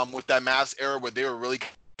with that Mavs era where they were really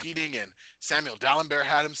competing, and Samuel Dalembert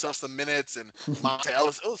had himself some minutes, and Monte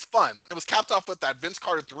Ellis. It was fun. It was capped off with that Vince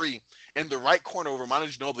Carter 3 in the right corner over Manu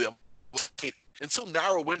Ginobili in so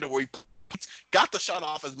narrow window where he got the shot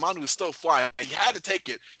off as Manu was still flying. He had to take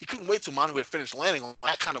it. He couldn't wait till Manu had finished landing on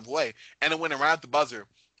that kind of way, and it went around at the buzzer.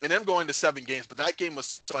 And them going to 7 games, but that game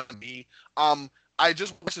was fun to me. I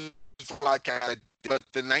just watched this podcast, but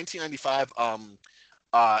the 1995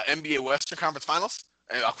 NBA Western Conference Finals,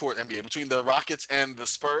 of course, NBA, between the Rockets and the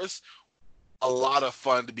Spurs, a lot of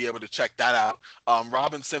fun to be able to check that out.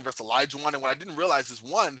 Robinson versus Olajuwon, and what I didn't realize is,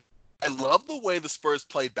 1, I love the way the Spurs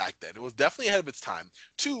played back then. It was definitely ahead of its time.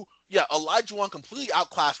 2, yeah, Olajuwon completely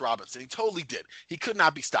outclassed Robinson. He totally did. He could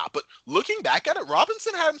not be stopped. But looking back at it,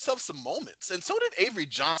 Robinson had himself some moments, and so did Avery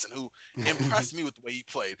Johnson, who impressed me with the way he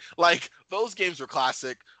played. Those games were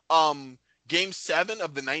classic. Game 7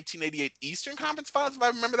 of the 1988 Eastern Conference Finals, if I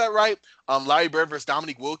remember that right. Larry Bird versus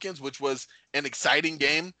Dominique Wilkins, which was an exciting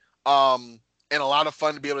game and a lot of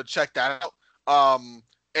fun to be able to check that out.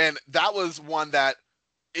 And that was one that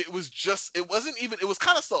it was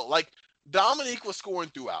kind of slow. Dominique was scoring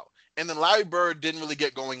throughout, and then Larry Bird didn't really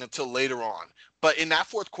get going until later on. But in that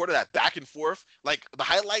fourth quarter, that back and forth, the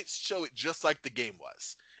highlights show it just like the game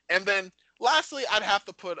was. And then lastly, I'd have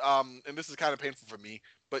to put, and this is kind of painful for me,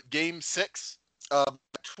 but Game 6 of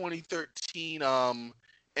 2013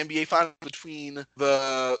 NBA Final between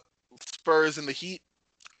the Spurs and the Heat.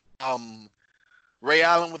 Ray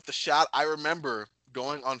Allen with the shot. I remember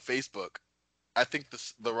going on Facebook. I think the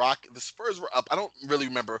Spurs were up. I don't really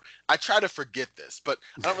remember. I try to forget this, but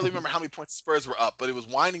I don't really remember how many points the Spurs were up. But it was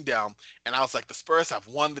winding down, and I was like, the Spurs have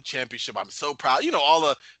won the championship. I'm so proud. All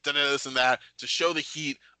the this and that to show the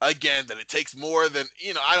Heat again that it takes more than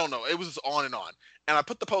I don't know. It was just on and on. And I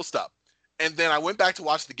put the post up, and then I went back to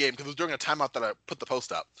watch the game because it was during a timeout that I put the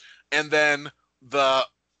post up, and then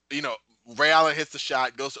Ray Allen hits the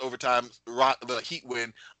shot, goes to overtime, the Heat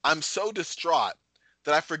win. I'm so distraught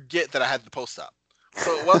that I forget that I had the post up.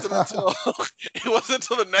 So it wasn't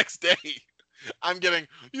until the next day I'm getting,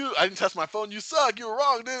 I didn't test my phone, you suck, you were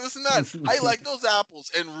wrong, dude, this and that. I like those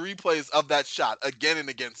apples and replays of that shot again and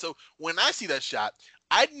again. So when I see that shot,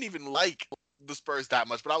 I didn't even like the Spurs that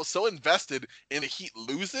much, but I was so invested in the Heat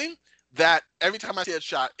losing that every time I see that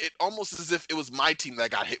shot, it almost as if it was my team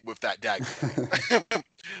that got hit with that dagger.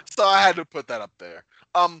 So I had to put that up there.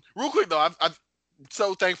 Real quick though, I'm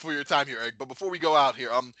so thankful for your time here, Eric. But before we go out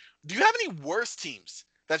here, do you have any worst teams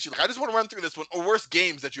that you like? I just want to run through this one, or worst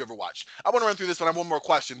games that you ever watched. I want to run through this one. I have one more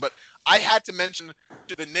question, but I had to mention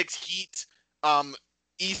the Knicks Heat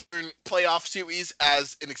Eastern playoff series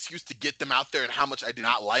as an excuse to get them out there and how much I did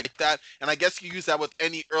not like that. And I guess you use that with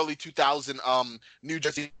any early 2000 New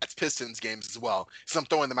Jersey Nets Pistons games as well. So I'm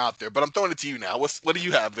throwing them out there, but I'm throwing it to you now. What do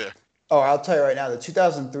you have there? Oh, I'll tell you right now, the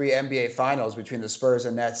 2003 NBA Finals between the Spurs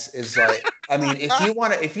and Nets is I mean,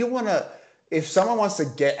 if someone wants to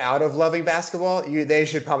get out of loving basketball, they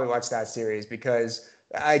should probably watch that series because,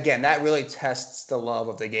 again, that really tests the love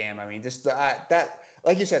of the game. I mean, just that,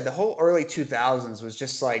 like you said, the whole early 2000s was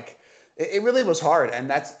just it really was hard. And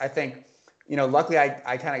that's, I think, luckily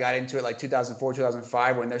I kind of got into it 2004,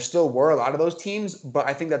 2005 when there still were a lot of those teams. But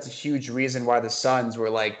I think that's a huge reason why the Suns were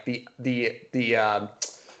the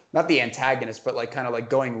not the antagonist, but kind of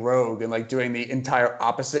going rogue and doing the entire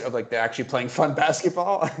opposite of they're actually playing fun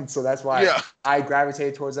basketball. And so that's why I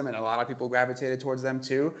gravitated towards them, and a lot of people gravitated towards them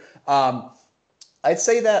too. I'd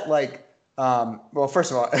say that Well,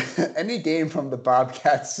 first of all, any game from the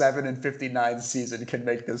Bobcats 7-59 season can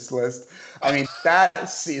make this list. I mean, that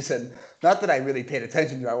season, not that I really paid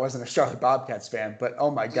attention to, I wasn't a Charlotte Bobcats fan, but oh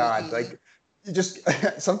my God, Mhm. you just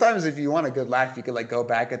sometimes if you want a good laugh, you could go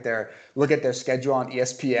back at look at their schedule on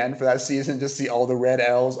ESPN for that season, just see all the red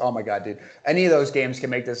L's. Oh my God, dude. Any of those games can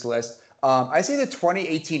make this list. I say the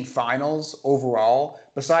 2018 finals overall,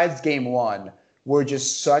 besides game one, were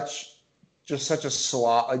just such a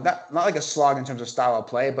slog, like not like a slog in terms of style of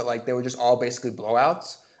play, but like they were just all basically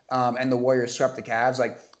blowouts. And the Warriors swept the Cavs.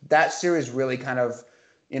 Like that series really kind of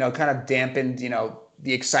dampened,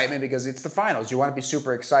 the excitement because it's the finals. You want to be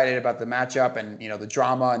super excited about the matchup and the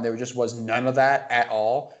drama, and there just was none of that at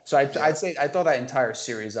all. So Yeah. I'd say I throw that entire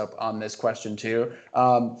series up on this question too.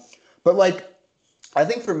 But like I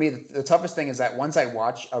think for me, the toughest thing is that once I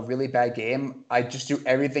watch a really bad game, I just do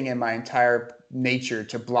everything in my entire nature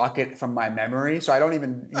to block it from my memory. So I don't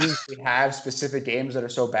even usually have specific games that are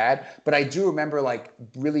so bad, but I do remember like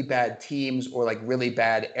really bad teams or like really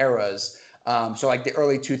bad eras. So like the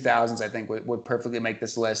early 2000s, I think would perfectly make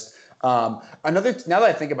this list. Now that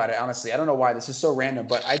I think about it, honestly, I don't know why this is so random,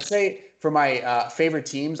 but I'd say for my favorite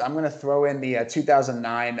teams, I'm going to throw in the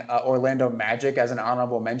 2009 Orlando Magic as an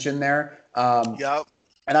honorable mention there. Yep.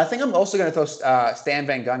 And I think I'm also going to throw Stan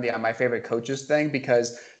Van Gundy on my favorite coaches thing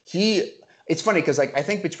because it's funny because like I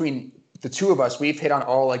think between the two of us, we've hit on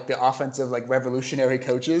all like the offensive like revolutionary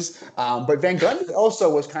coaches. But Van Gundy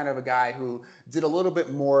also was kind of a guy who did a little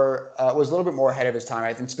bit more, was a little bit more ahead of his time.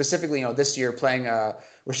 I think specifically, this year playing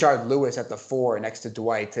Rashard Lewis at the 4 next to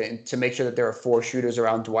Dwight to make sure that there are 4 shooters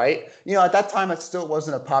around Dwight. At that time, it still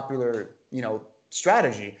wasn't a popular,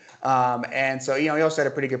 strategy. And so, he also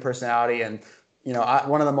had a pretty good personality and,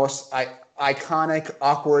 one of the most iconic,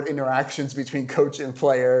 awkward interactions between coach and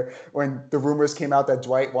player when the rumors came out that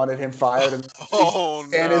Dwight wanted him fired and Oh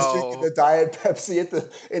Stan is drinking no. the Diet Pepsi at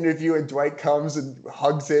the interview and Dwight comes and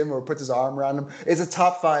hugs him or puts his arm around him. It's a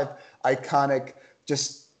top 5 iconic,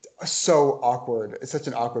 just so awkward. It's such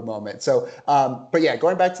an awkward moment. So, but yeah,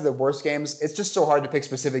 going back to the worst games, it's just so hard to pick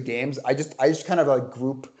specific games. I just kind of like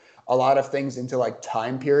group a lot of things into like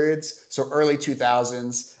time periods. So early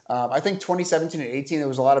 2000s. I think 2017 and 18, there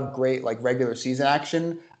was a lot of great like regular season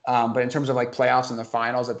action. But in terms of like playoffs and the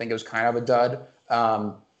finals, I think it was kind of a dud.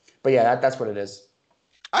 But yeah, that's what it is.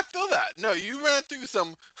 I feel that. No, you ran through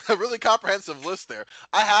some a really comprehensive list there.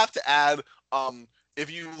 I have to add, if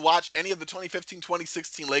you watch any of the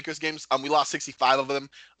 2015-2016 Lakers games, we lost 65 of them.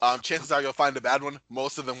 Chances are you'll find a bad one.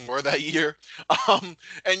 Most of them were that year.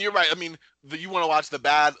 And you're right. I mean, you want to watch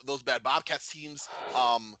those bad Bobcats teams,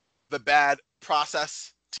 the bad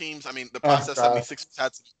process teams. I mean, the Oh process God. 76ers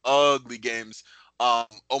had some ugly games. Oh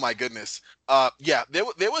my goodness. Yeah,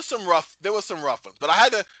 there was some rough ones, but I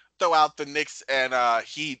had to throw out the Knicks and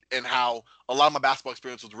Heat and how a lot of my basketball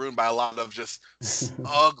experience was ruined by a lot of just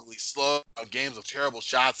ugly, slow games of terrible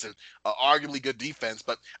shots and arguably good defense.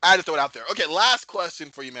 But I had to throw it out there. Okay, last question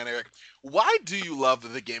for you, man, Eric. Why do you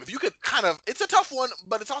love the game? If you could it's a tough one,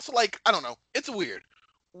 but it's also like, I don't know, it's weird.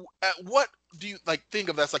 What do you like think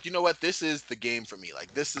of that's like, you know what, this is the game for me.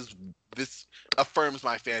 Like this affirms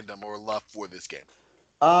my fandom or love for this game.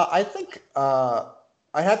 I think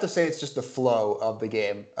I have to say it's just the flow of the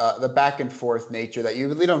game, the back and forth nature that you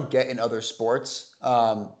really don't get in other sports.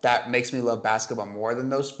 That makes me love basketball more than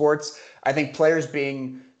those sports. I think players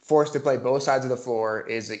being forced to play both sides of the floor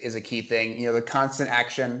is a key thing. The constant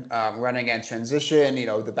action, running and transition.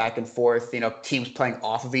 The back and forth. Teams playing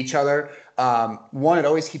off of each other. One, it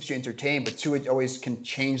always keeps you entertained, but two, it always can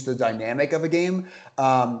change the dynamic of a game.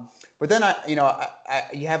 But then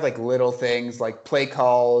you have like little things like play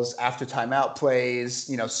calls, after timeout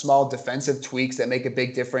plays, small defensive tweaks that make a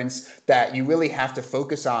big difference that you really have to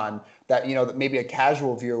focus on that, that maybe a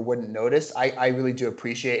casual viewer wouldn't notice. I really do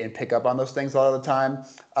appreciate and pick up on those things a lot of the time.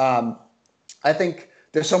 I think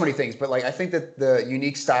there's so many things, but like I think that the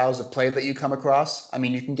unique styles of play that you come across, I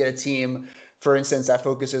mean, you can get a team, for instance, that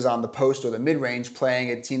focuses on the post or the mid-range, playing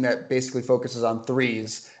a team that basically focuses on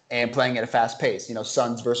threes and playing at a fast pace.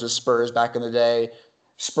 Suns versus Spurs back in the day,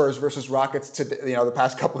 Spurs versus Rockets to the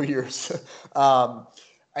past couple of years.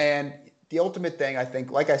 And the ultimate thing, I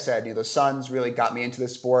think, like I said, the Suns really got me into the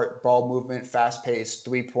sport. Ball movement, fast pace,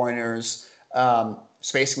 3-pointers,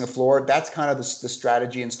 spacing the floor. That's kind of the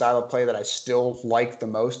strategy and style of play that I still like the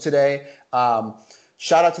most today.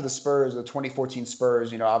 Shout out to the Spurs, the 2014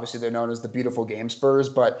 Spurs. Obviously they're known as the beautiful game Spurs,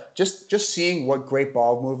 but just seeing what great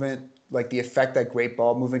ball movement, like the effect that great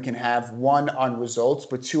ball movement can have, one on results,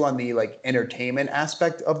 but two on the like entertainment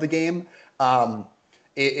aspect of the game,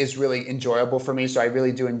 is really enjoyable for me. So I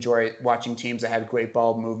really do enjoy watching teams that have great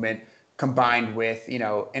ball movement combined with,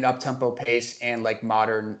 an up-tempo pace and like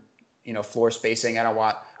modern, floor spacing. I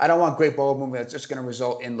don't want great ball movement that's just going to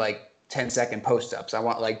result in like 10-second post-ups. I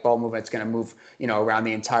want like ball movement that's going to move, around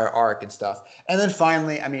the entire arc and stuff. And then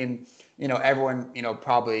finally, I mean, everyone,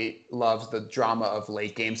 probably loves the drama of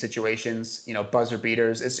late game situations, buzzer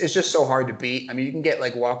beaters. It's just so hard to beat. I mean, you can get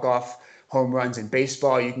like walk-off home runs in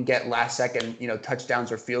baseball. You can get last second,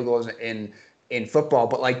 touchdowns or field goals in football.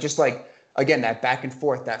 But like, just like, again, that back and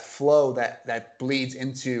forth, that flow that bleeds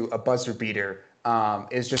into a buzzer beater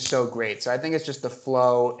is just so great. So I think it's just the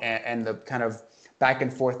flow and the kind of back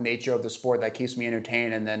and forth nature of the sport that keeps me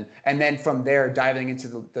entertained, and then from there diving into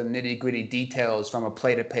the nitty gritty details from a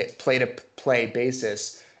play to play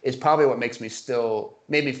basis is probably what makes me still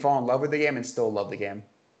maybe fall in love with the game and still love the game.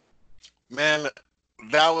 Man,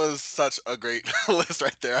 that was such a great list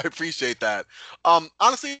right there. I appreciate that.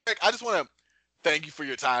 Honestly, Rick, I just want to thank you for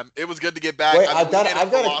your time. It was good to get back. Wait, I've got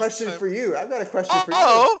a question for you.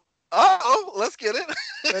 Let's get it.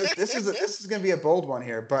 This is going to be a bold one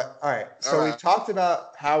here, but all right. So we talked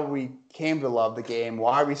about how we came to love the game,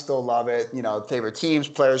 why we still love it, favorite teams,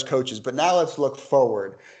 players, coaches. But now let's look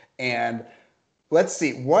forward and let's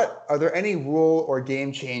see, are there any rule or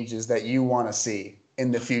game changes that you want to see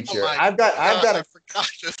in the future? I forgot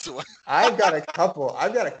this one. I've got a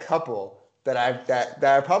couple that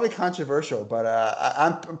are probably controversial, but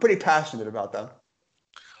I'm pretty passionate about them.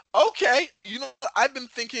 Okay, I've been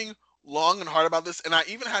thinking long and hard about this, and I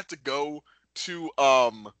even had to go to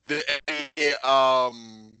the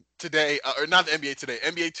NBA today, or not the NBA today,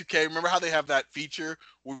 NBA 2K. Remember how they have that feature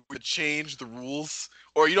where you change the rules,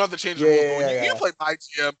 or you don't have to change the rules, but when you play my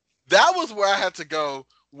GM, that was where I had to go,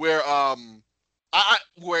 where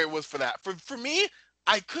where it was for that. For me,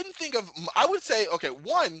 I couldn't think of. I would say, okay,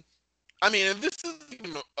 one. I mean, and this is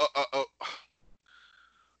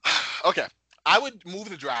okay. I would move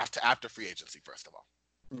the draft to after free agency, first of all.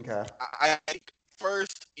 Okay. I think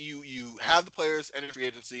first you have the players enter free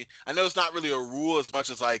agency. I know it's not really a rule as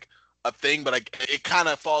much as like a thing, but it kind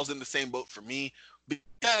of falls in the same boat for me. But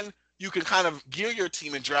then you can kind of gear your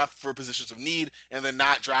team and draft for positions of need, and then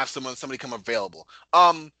not draft somebody come available.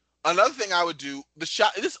 Another thing I would do,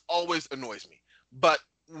 this always annoys me, but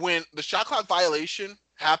when the shot clock violation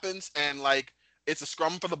happens and like it's a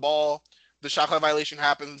scrum for the ball, the shot clock violation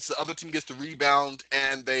happens, the other team gets the rebound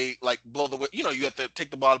and they like blow the you have to take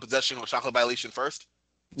the ball to possession with shot clock violation first.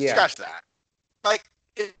 Yeah. Scratch that. Like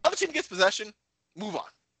if the other team gets possession, move on.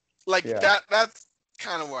 Like that's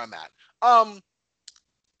kind of where I'm at.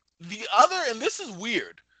 The other, and this is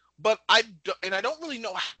weird, but I don't really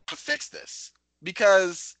know how to fix this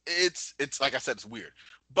because it's like I said, it's weird.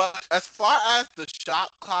 But as far as the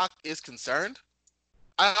shot clock is concerned,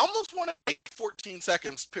 I almost want to make 14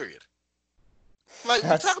 seconds, period. Like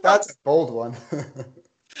that's a bold one.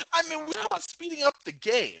 I mean, we're talking about speeding up the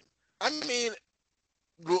game. I mean,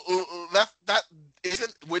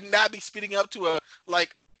 wouldn't that be speeding up to a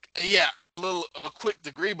quick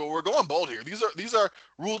degree? But we're going bold here. These are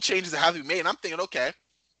rule changes that have to be made. And I'm thinking, okay,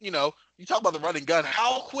 you talk about the running gun.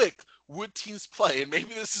 How quick would teams play? And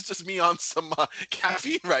maybe this is just me on some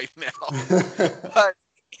caffeine right now. But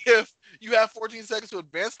if you have 14 seconds to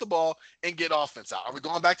advance the ball and get offense out, are we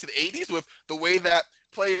going back to the 80s with the way that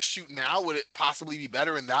players shoot now? Would it possibly be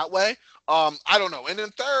better in that way? I don't know. And then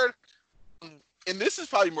third, and this is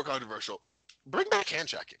probably more controversial, bring back hand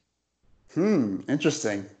checking.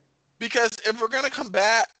 Interesting. Because if we're going to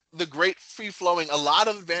combat the great free-flowing, a lot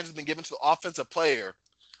of advantage has been given to the offensive player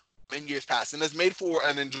in years past, and it's made for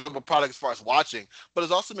an enjoyable product as far as watching, but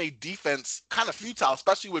it's also made defense kind of futile,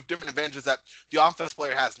 especially with different advantages that the offense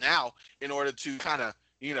player has now in order to kind of,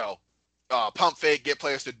 pump fake, get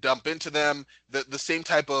players to dump into them, the same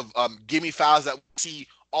type of gimme fouls that we see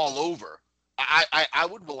all over. I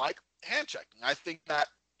would like hand checking. I think that,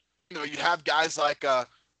 you have guys like,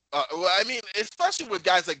 especially with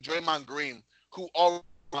guys like Draymond Green, who already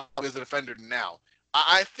is a defender now.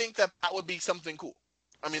 I think that would be something cool.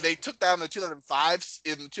 I mean, they took that in the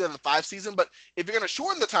 2005 season, but if you're going to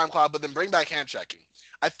shorten the time clock, but then bring back hand checking,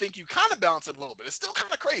 I think you kind of balance it a little bit. It's still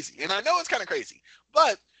kind of crazy, and I know it's kind of crazy,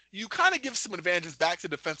 but you kind of give some advantages back to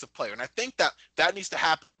the defensive player, and I think that needs to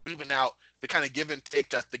happen even out the kind of give and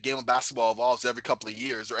take that the game of basketball evolves every couple of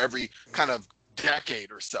years or every kind of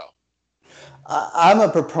decade or so. I'm a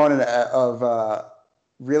proponent of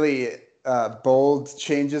really bold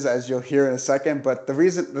changes, as you'll hear in a second. But the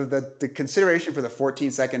reason, the consideration for the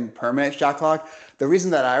 14-second permanent shot clock, the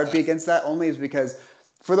reason that I would be against that only is because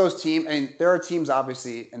for those teams, and there are teams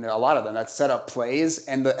obviously, and there are a lot of them that set up plays,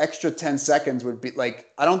 and the extra 10 seconds would be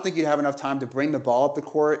like, I don't think you'd have enough time to bring the ball up the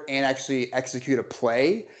court and actually execute a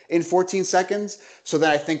play in 14 seconds. So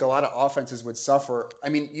then I think a lot of offenses would suffer. I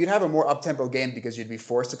mean, you'd have a more up-tempo game because you'd be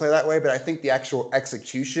forced to play that way, but I think the actual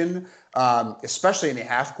execution, especially in the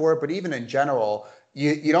half court, but even in general,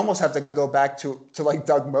 you'd almost have to go back to like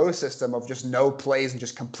Doug Moe's system of just no plays and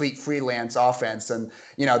just complete freelance offense. And,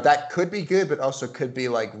 that could be good, but also could be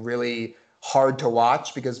like really hard to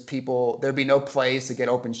watch because there'd be no plays to get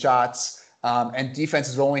open shots. And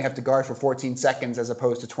defenses will only have to guard for 14 seconds as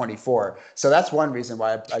opposed to 24. So that's one reason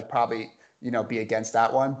why I'd probably, be against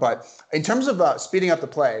that one. But in terms of speeding up the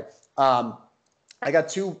play, I got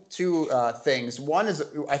two things. One is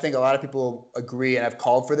I think a lot of people agree and have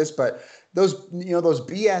called for this, but those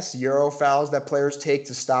BS Euro fouls that players take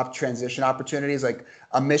to stop transition opportunities, like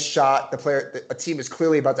a missed shot, a team is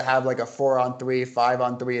clearly about to have like a 4-on-3,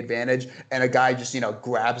 5-on-3 advantage, and a guy just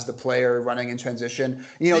grabs the player running in transition.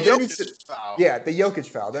 The Jokic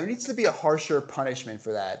foul. There needs to be a harsher punishment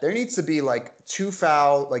for that. There needs to be like two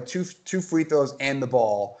free throws and the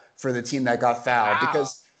ball for the team that got fouled. Wow.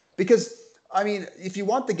 Because I mean, if you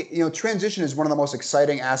want transition is one of the most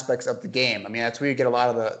exciting aspects of the game. I mean, that's where you get a lot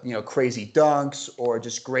of the, crazy dunks or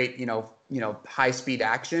just great, high speed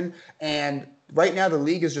action. And right now the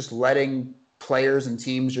league is just letting players and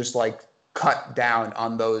teams just like cut down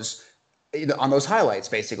on those highlights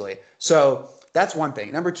basically. So that's one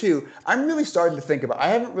thing. Number two, I'm really starting to think I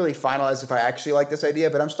haven't really finalized if I actually like this idea,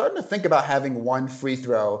 but I'm starting to think about having one free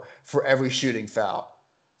throw for every shooting foul.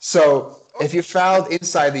 So if you're fouled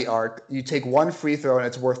inside the arc, you take one free throw and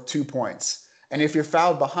it's worth 2 points. And if you're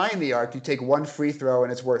fouled behind the arc, you take one free throw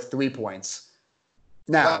and it's worth 3 points.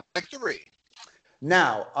 Now,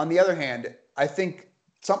 on the other hand, I think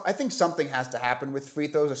something has to happen with free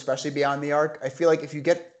throws, especially beyond the arc. I feel like if you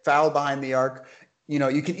get fouled behind the arc,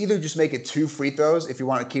 you can either just make it 2 free throws if you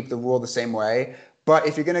want to keep the rule the same way. But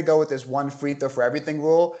if you're going to go with this one free throw for everything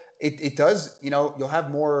rule, it does, you'll have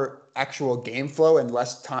more actual game flow and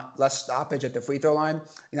less stoppage at the free throw line.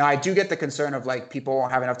 I do get the concern of like people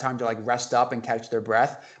won't have enough time to like rest up and catch their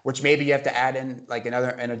breath, which maybe you have to add in like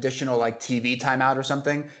an additional like TV timeout or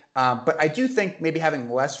something. But I do think maybe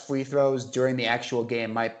having less free throws during the actual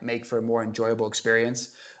game might make for a more enjoyable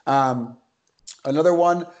experience. Another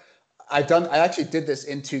one, I actually did this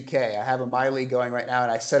in 2K. I have a My League going right now,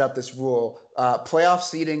 and I set up this rule: playoff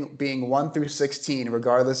seeding being 1 through 16,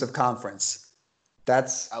 regardless of conference.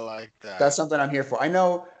 I like that. That's something I'm here for. I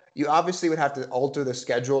know you obviously would have to alter the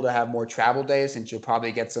schedule to have more travel days, since you'll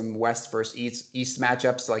probably get some West versus East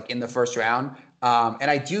matchups like in the first round. And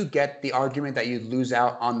I do get the argument that you'd lose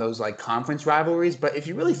out on those like conference rivalries. But if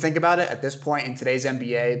you really think about it, at this point in today's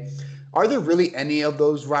NBA, are there really any of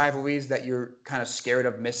those rivalries that you're kind of scared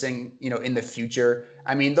of missing, in the future?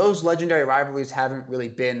 I mean, those legendary rivalries haven't really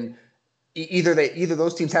been either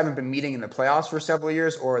those teams haven't been meeting in the playoffs for several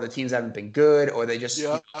years, or the teams haven't been good, or they just,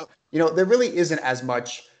 there really isn't as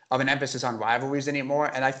much of an emphasis on rivalries anymore.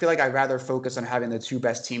 And I feel like I'd rather focus on having the two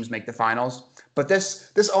best teams make the finals. But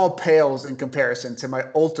this all pales in comparison to my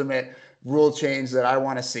ultimate rule change that I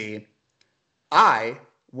want to see. I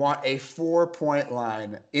want a 4-point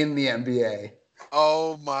line in the NBA.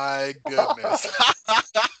 Oh my goodness.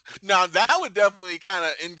 Now that would definitely kind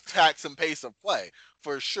of impact some pace of play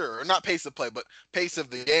for sure. Or not pace of play, but pace of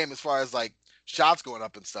the game as far as like shots going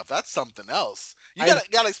up and stuff. That's something else. You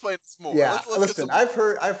gotta explain this more. Yeah, listen, I've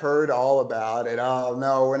heard all about it. Oh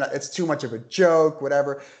no, we're not. It's too much of a joke.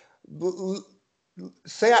 Whatever. I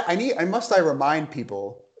remind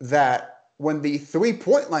people that when the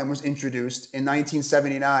 3-point line was introduced in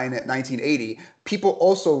 1979 and 1980, people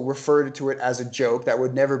also referred to it as a joke that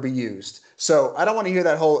would never be used. So I don't want to hear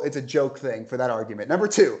that whole "it's a joke" thing for that argument. Number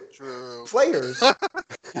two, True. Players.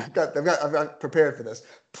 I've got prepared for this.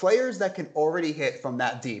 Players that can already hit from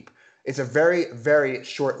that deep. It's a very, very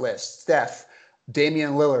short list. Steph,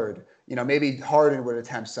 Damian Lillard, maybe Harden would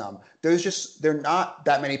attempt some. There are not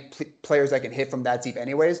that many players that can hit from that deep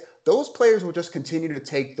anyways. Those players will just continue to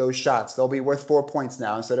take those shots. They'll be worth 4 points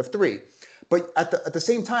now instead of 3. But at the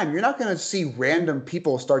same time, you're not going to see random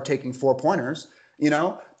people start taking 4-pointers.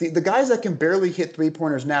 The guys that can barely hit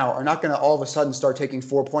 3-pointers now are not going to all of a sudden start taking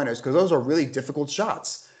 4-pointers because those are really difficult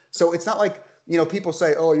shots. So it's not like, people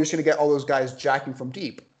say, oh, you're just going to get all those guys jacking from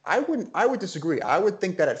deep. I would disagree. I would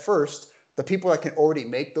think that at first, the people that can already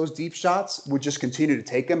make those deep shots would just continue to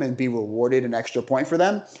take them and be rewarded an extra point for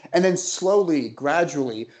them. And then slowly,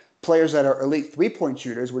 gradually, players that are elite 3-point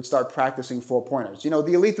shooters would start practicing 4-pointers.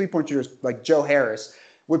 The elite 3-point shooters like Joe Harris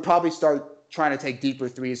would probably start trying to take deeper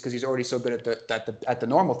threes because he's already so good at the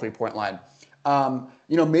normal 3-point line.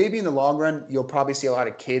 Maybe in the long run, you'll probably see a lot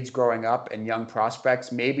of kids growing up and young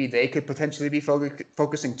prospects. Maybe they could potentially be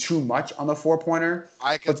focusing too much on the 4-pointer.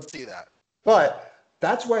 I can see that. But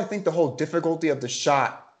that's where I think the whole difficulty of the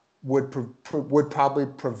shot would probably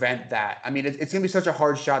prevent that. I mean, it's going to be such a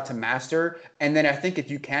hard shot to master. And then I think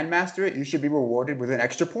if you can master it, you should be rewarded with an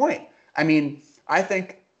extra point. I mean, I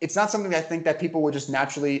think it's not something I think that people would just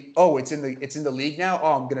naturally, it's in the league now.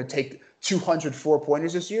 Oh, I'm going to take 200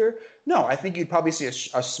 4-pointers this year. No, I think you'd probably see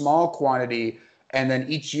a small quantity, and then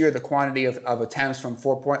each year the quantity of attempts from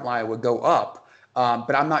 4-point line would go up.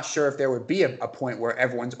 But I'm not sure if there would be a point where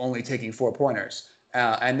everyone's only taking 4-pointers.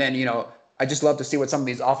 And then, I just love to see what some of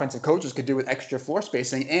these offensive coaches could do with extra floor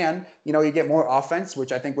spacing. And, you get more offense,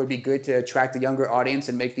 which I think would be good to attract a younger audience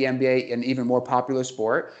and make the NBA an even more popular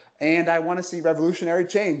sport. And I want to see revolutionary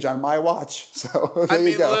change on my watch. So there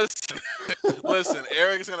you go. Listen,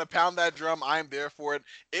 Eric's going to pound that drum. I'm there for it.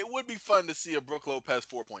 It would be fun to see a Brook Lopez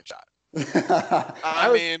 4-point shot.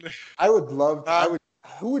 I would love.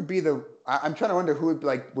 Who would be the? I'm trying to wonder who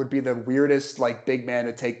would be the weirdest big man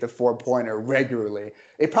to take the 4-pointer regularly.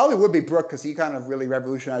 It probably would be Brook because he kind of really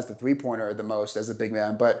revolutionized the 3-pointer the most as a big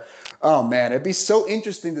man. But oh man, it'd be so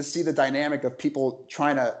interesting to see the dynamic of people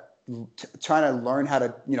trying to learn how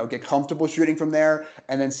to get comfortable shooting from there,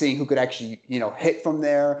 and then seeing who could actually hit from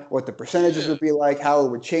there, what the percentages would be like, how it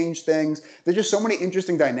would change things. There's just so many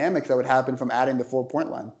interesting dynamics that would happen from adding the 4-point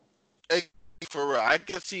line. For real, I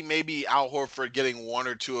could see maybe Al Horford getting one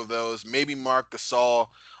or two of those. Maybe Marc Gasol.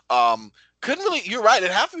 Couldn't really. You're right.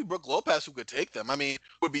 It'd have to be Brook Lopez who could take them. I mean,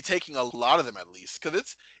 would be taking a lot of them at least,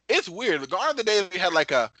 because it's weird. Gone are the days we had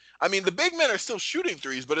the big men are still shooting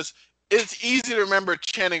threes, but it's easy to remember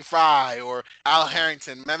Channing Frye or Al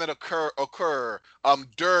Harrington, Mehmet Okur,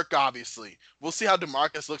 Dirk. Obviously, we'll see how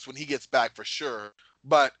DeMarcus looks when he gets back for sure.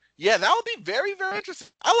 But yeah, that would be very, very interesting.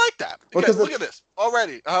 I like that. Because look at this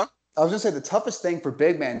already. I was going to say the toughest thing for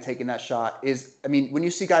big man taking that shot is, when you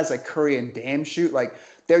see guys like Curry and Dame shoot,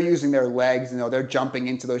 they're using their legs, they're jumping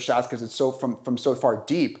into those shots because it's so from so far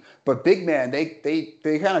deep. But big man, they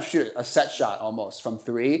kind of shoot a set shot almost from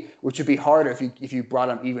 3, which would be harder if you brought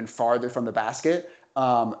them even farther from the basket.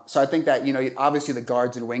 So I think that, obviously the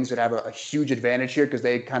guards and wings would have a huge advantage here because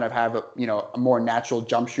they kind of have a more natural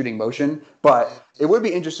jump shooting motion. But it would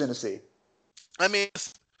be interesting to see. I mean,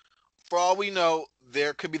 for all we know,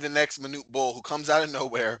 there could be the next Manute Bol who comes out of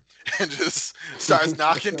nowhere and just starts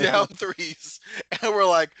knocking down threes. And we're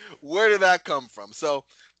like, where did that come from? So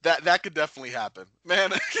that could definitely happen.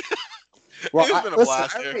 Man, well, it's been a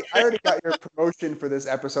blast. I already got your promotion for this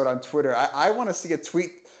episode on Twitter. I want to see a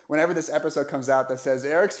tweet whenever this episode comes out that says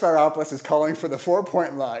Eric Spyropoulos is calling for the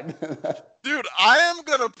 4-point line. Dude, I am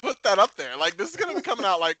going to put that up there. This is going to be coming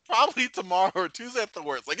out probably tomorrow or Tuesday at the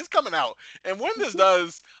worst. It's coming out. And when this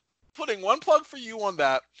does, putting one plug for you on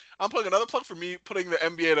that. I'm putting another plug for me, putting the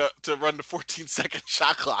NBA to run the 14-second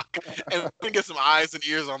shot clock. And I'm going to get some eyes and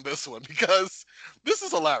ears on this one because this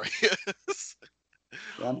is hilarious.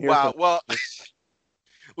 Wow. Well,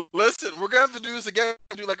 listen, we're going to have to do this again,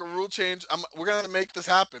 do a rule change. We're going to make this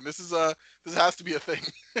happen. This has to be a thing.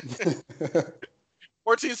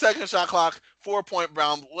 14-second shot clock, 4-point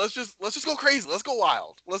round. Let's just go crazy. Let's go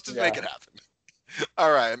wild. Let's just make it happen.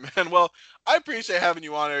 All right, man. Well, I appreciate having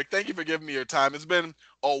you on, Eric. Thank you for giving me your time. It's been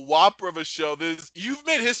a whopper of a show. You've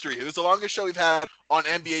made history. This is the longest show we've had on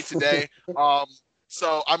NBA Today.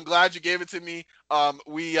 So I'm glad you gave it to me.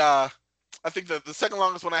 I think the second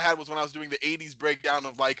longest one I had was when I was doing the 80s breakdown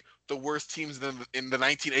of the worst teams in the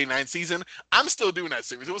 1989 season. I'm still doing that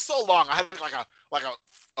series. It was so long. I had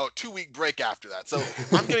a 2-week break after that. So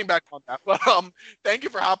I'm getting back on that. But thank you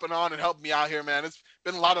for hopping on and helping me out here, man. It's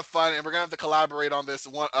been a lot of fun, and we're gonna have to collaborate on this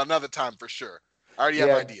another time for sure. I already have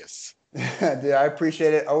ideas. Dude, I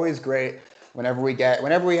appreciate it. Always great whenever we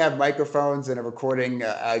have microphones and a recording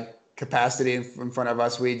capacity in front of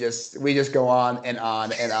us. We just go on and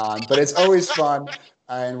on and on. But it's always fun,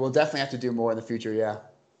 and we'll definitely have to do more in the future. Yeah.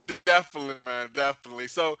 Definitely, man. Definitely.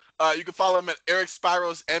 So you can follow him at Eric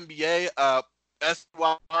Spyros NBA.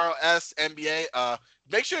 SYROS NBA.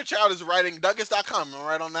 Make sure to check out his writing, Nuggets.com. Am I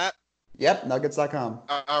right on that? Yep, Nuggets.com.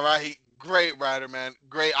 All right. Great writer, man.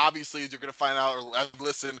 Great. Obviously, as you're going to find out or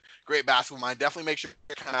listen, great basketball mind. Definitely make sure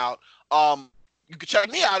to come out. You can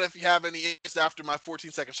check me out if you have any interest after my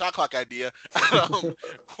 14-second shot clock idea.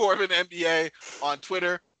 Corbin NBA on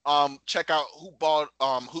Twitter. Check out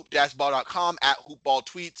hoop-ball.com at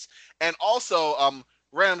hoopballtweets. And also,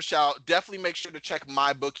 random shout, definitely make sure to check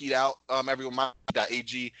MyBookie out. Everyone,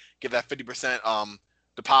 my.ag, give that 50%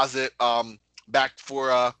 deposit back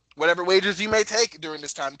for whatever wagers you may take during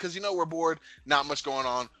this time, because we're bored, not much going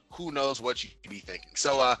on. who knows what you could be thinking.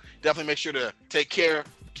 So definitely make sure to take care,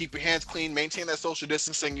 keep your hands clean, maintain that social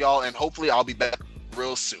distancing, y'all, and hopefully I'll be back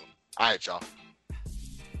real soon. All right, y'all.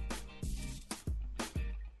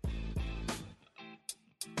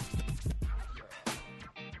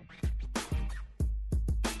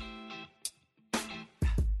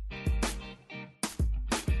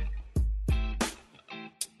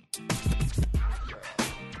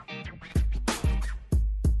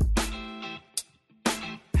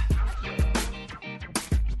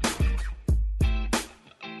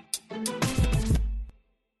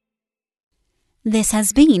 This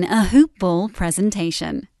has been a Hoop Ball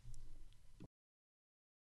presentation.